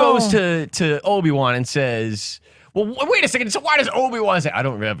R2 don't goes know. to Obi-Wan and says, "Well, wait a second. So why does Obi-Wan say I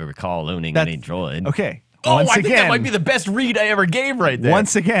don't ever recall owning any droid?" Okay. Oh, Once I think that again- might be the best read I ever gave right there.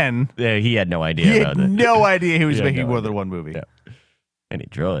 Once again, Yeah, he had no idea he about had it. no idea he was He had making no more idea. than one movie. Yeah. Any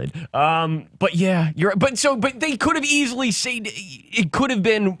droid. But yeah, you're. But they could have easily said it could have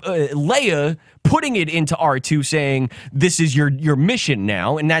been Leia putting it into R2 saying this is your mission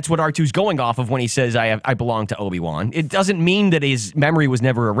now, and that's what R2's going off of when he says I belong to Obi-Wan. It doesn't mean that his memory was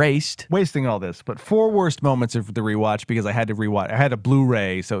never erased. Wasting all this, but 4 worst moments of the rewatch because I had to rewatch. I had a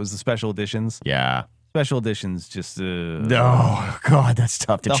Blu-ray, so it was the special editions. Yeah. Special editions just. Oh God, that's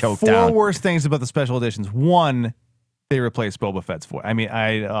tough to The choke 4 down. worst things about the special editions. One, they replaced Boba Fett's voice. I mean,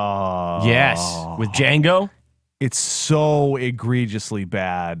 Yes, with Django. it's so egregiously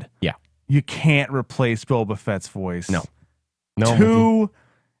bad. Yeah. You can't replace Boba Fett's voice. No. 2,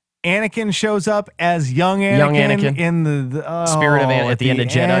 Anakin shows up as young Anakin, in the Spirit of at the end of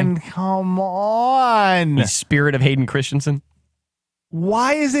Jedi. Come on. The spirit of Hayden Christensen.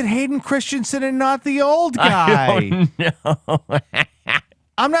 Why is it Hayden Christensen and not the old guy? No.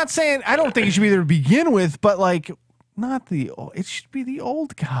 I'm not saying I don't think it should be there to begin with, but like not the it should be the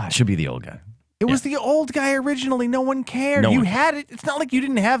old guy. Should be the old guy. It was the old guy originally. No one cared. No You one had it. It's not like you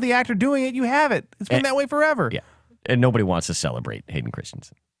didn't have the actor doing it. You have it. It's been that way forever. Yeah. And nobody wants to celebrate Hayden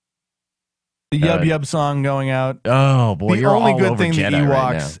Christensen. The Yub Yub song going out. Oh boy, The you're only all good over thing the Jedi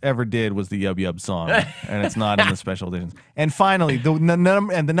right Ewoks ever did was the Yub Yub song, and it's not in the special editions. And finally, the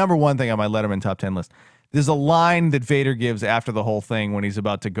number one thing on my Letterman top 10 list. There's a line that Vader gives after the whole thing when he's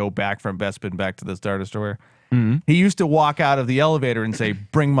about to go back from Bespin back to the Star Destroyer. Mm-hmm. He used to walk out of the elevator and say,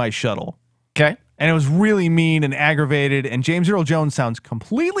 "Bring my shuttle." Okay. And it was really mean and aggravated. And James Earl Jones sounds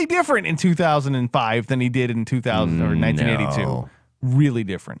completely different in 2005 than he did in 2000 or 1982. No. Really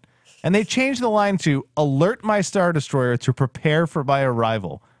different. And they changed the line to "Alert my Star Destroyer to prepare for my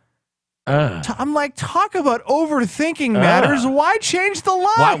arrival." I'm like, talk about overthinking matters. Why change the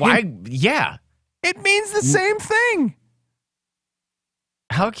line? Why? Yeah. It means the same thing.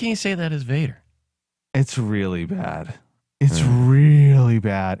 How can you say that as Vader? It's really bad. It's really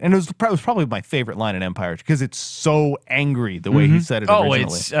bad. And it was probably my favorite line in Empire because it's so angry the way he said it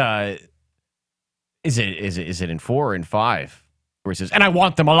originally. Is it in 4 or in 5 where he says, "And I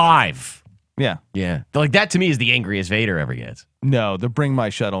want them alive." Yeah. Yeah. Like that to me is the angriest Vader ever gets. No, the "Bring My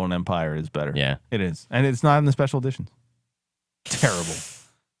Shuttle" in Empire is better. Yeah. It is. And it's not in the special editions. Terrible.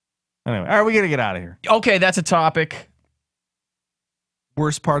 Anyway, all right, we got to get out of here. Okay, that's a topic.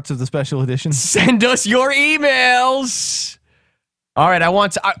 Worst parts of the special editions? Send us your emails. All right,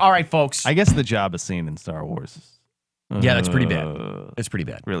 all right, folks. I guess the Jabba scene in Star Wars. Yeah, that's pretty bad. It's pretty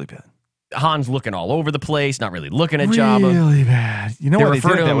bad. Really bad. Han's looking all over the place, not really looking at Jabba. Really bad. You know They why they refer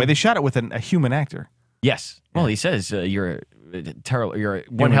did to it that him- way? They shot it with a human actor. Yes. Well, he says you're terrible. You're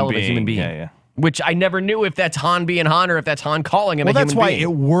one hell of a human being. Yeah, yeah. Which I never knew if that's Han being Han or if that's Han calling him Well, a human that's why being.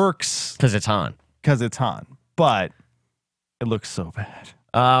 it works Because it's Han. because it's Han. But it looks so bad.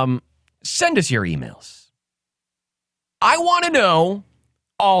 Send us your emails. I want to know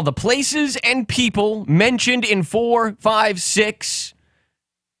all the places and people mentioned in 4, 5, 6,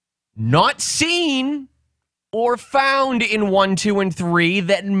 not seen or found in 1, 2, and 3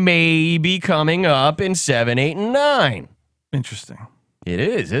 that may be coming up in 7, 8, and 9. Interesting. It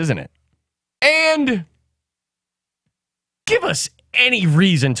is, isn't it? And give us any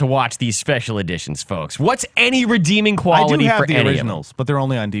reason to watch these special editions, folks. What's any redeeming I quality do have for the any originals, but they're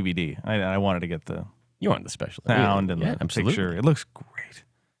only on DVD. I wanted to get the You want the special sound and yeah, the absolutely. picture. It looks great,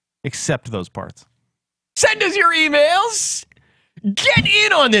 except those parts. Send us your emails. Get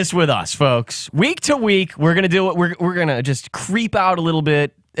in on this with us, folks. Week to week, we're gonna do it. We're gonna just creep out a little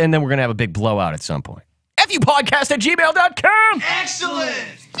bit, and then we're gonna have a big blowout at some point. FUpodcast@gmail.com.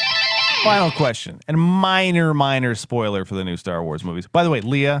 Final question, and minor spoiler for the new Star Wars movies. By the way,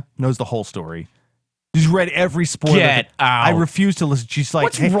 Leah knows the whole story. She's read every spoiler. Get out. I refuse to listen. She's like,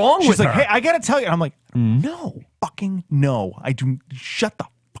 What's hey, wrong she's with like, her? hey, I gotta tell you. And I'm like, no, fucking no. I do. Shut the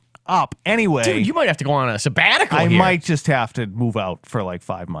fuck up. Anyway, Dude, you might have to go on a sabbatical I here. might just have to move out for like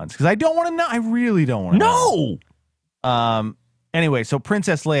 5 months because I don't want to know. I really don't want to know. No. Anyway, so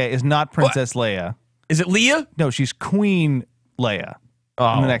Princess Leia is not Princess Leia. Is it Leah? No, she's Queen Leia.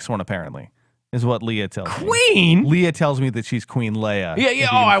 Oh. In the next one, apparently. is what Leah tells me. Queen? Leah tells me that she's Queen Leia. Yeah.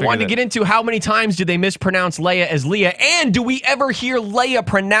 Oh, I wanted to get into how many times do they mispronounce Leia as Leah, and do we ever hear Leia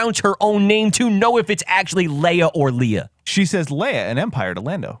pronounce her own name to know if it's actually Leia or Leah? She says Leia in Empire to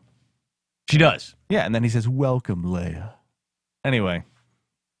Lando. She does. Yeah, and then he says, "Welcome, Leia." Anyway,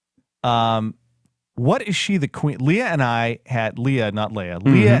 what is she the queen? Leah, not Leia.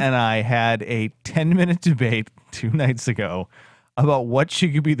 Leah and I had a 10-minute debate 2 nights ago about what she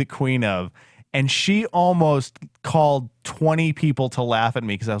could be the queen of. And she almost called 20 people to laugh at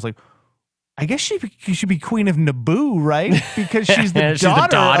me because I was like, I guess she should be queen of Naboo, right? Because she's the,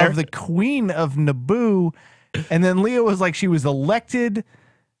 daughter of the queen of Naboo. And then Leah was like, she was elected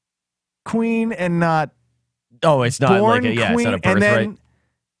queen and not it's not born like queen. It's not a birthright.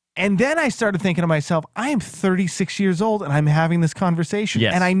 And then I started thinking to myself, I am 36 years old and I'm having this conversation.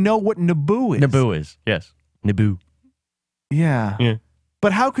 Yes. And I know what Naboo is. Naboo is, yes. Naboo. Yeah. Yeah.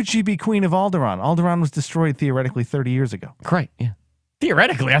 But how could she be queen of Alderaan? Alderaan was destroyed theoretically 30 years ago. Right, yeah.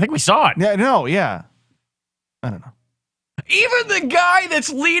 Theoretically, I think we saw it. Yeah, no, yeah. I don't know. Even the guy that's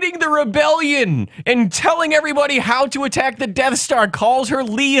leading the rebellion and telling everybody how to attack the Death Star calls her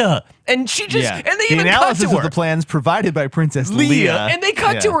Leah. And she just, and they even cut to analysis her. of the plans provided by Princess Leia. And they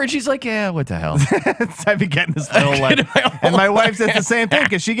cut to her and she's like, yeah, what the hell? I've been getting this little life. And my wife says the same thing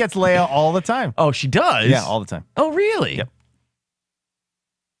because she gets Leia all the time. Oh, she does? Yeah, all the time. Oh, really? Yep.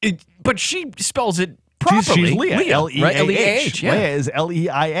 But she spells it properly. She's Leah. L-E-A-H. Right? L-E-A-H, yeah. Leia is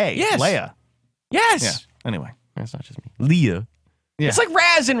L-E-I-A. Yes. Leia. Yes. Yeah. Anyway. That's not just me. Leah. Yeah. It's like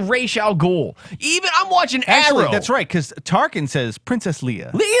Raz and Ra's al Ghul. Even I'm watching Actually, Arrow. that's right, because Tarkin says Princess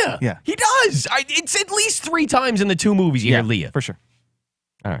Leia. Leah. Yeah. He does. It's at least 3 times in the 2 movies you hear Leah. For sure.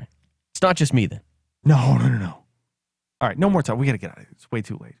 All right. It's not just me then. No. All right, no more time. We got to get out of here. It's way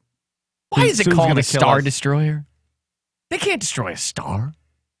too late. Why is it Sue's called gonna a kill Star us. Destroyer? They can't destroy a star.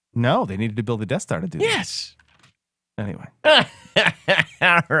 No, they needed to build the Death Star to do that. Yes. Anyway.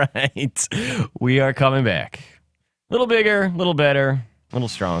 All right. We are coming back. A little bigger, a little better, a little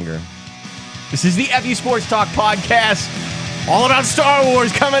stronger. This is the FU Sports Talk Podcast. All about Star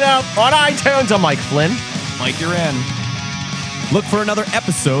Wars coming up on iTunes. I'm Mike Flynn. Mike, you're in. Look for another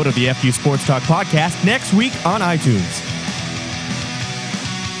episode of the FU Sports Talk Podcast next week on iTunes.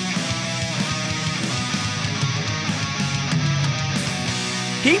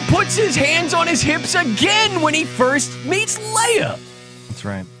 He puts his hands on his hips again when he first meets Leia. That's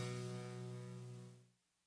right.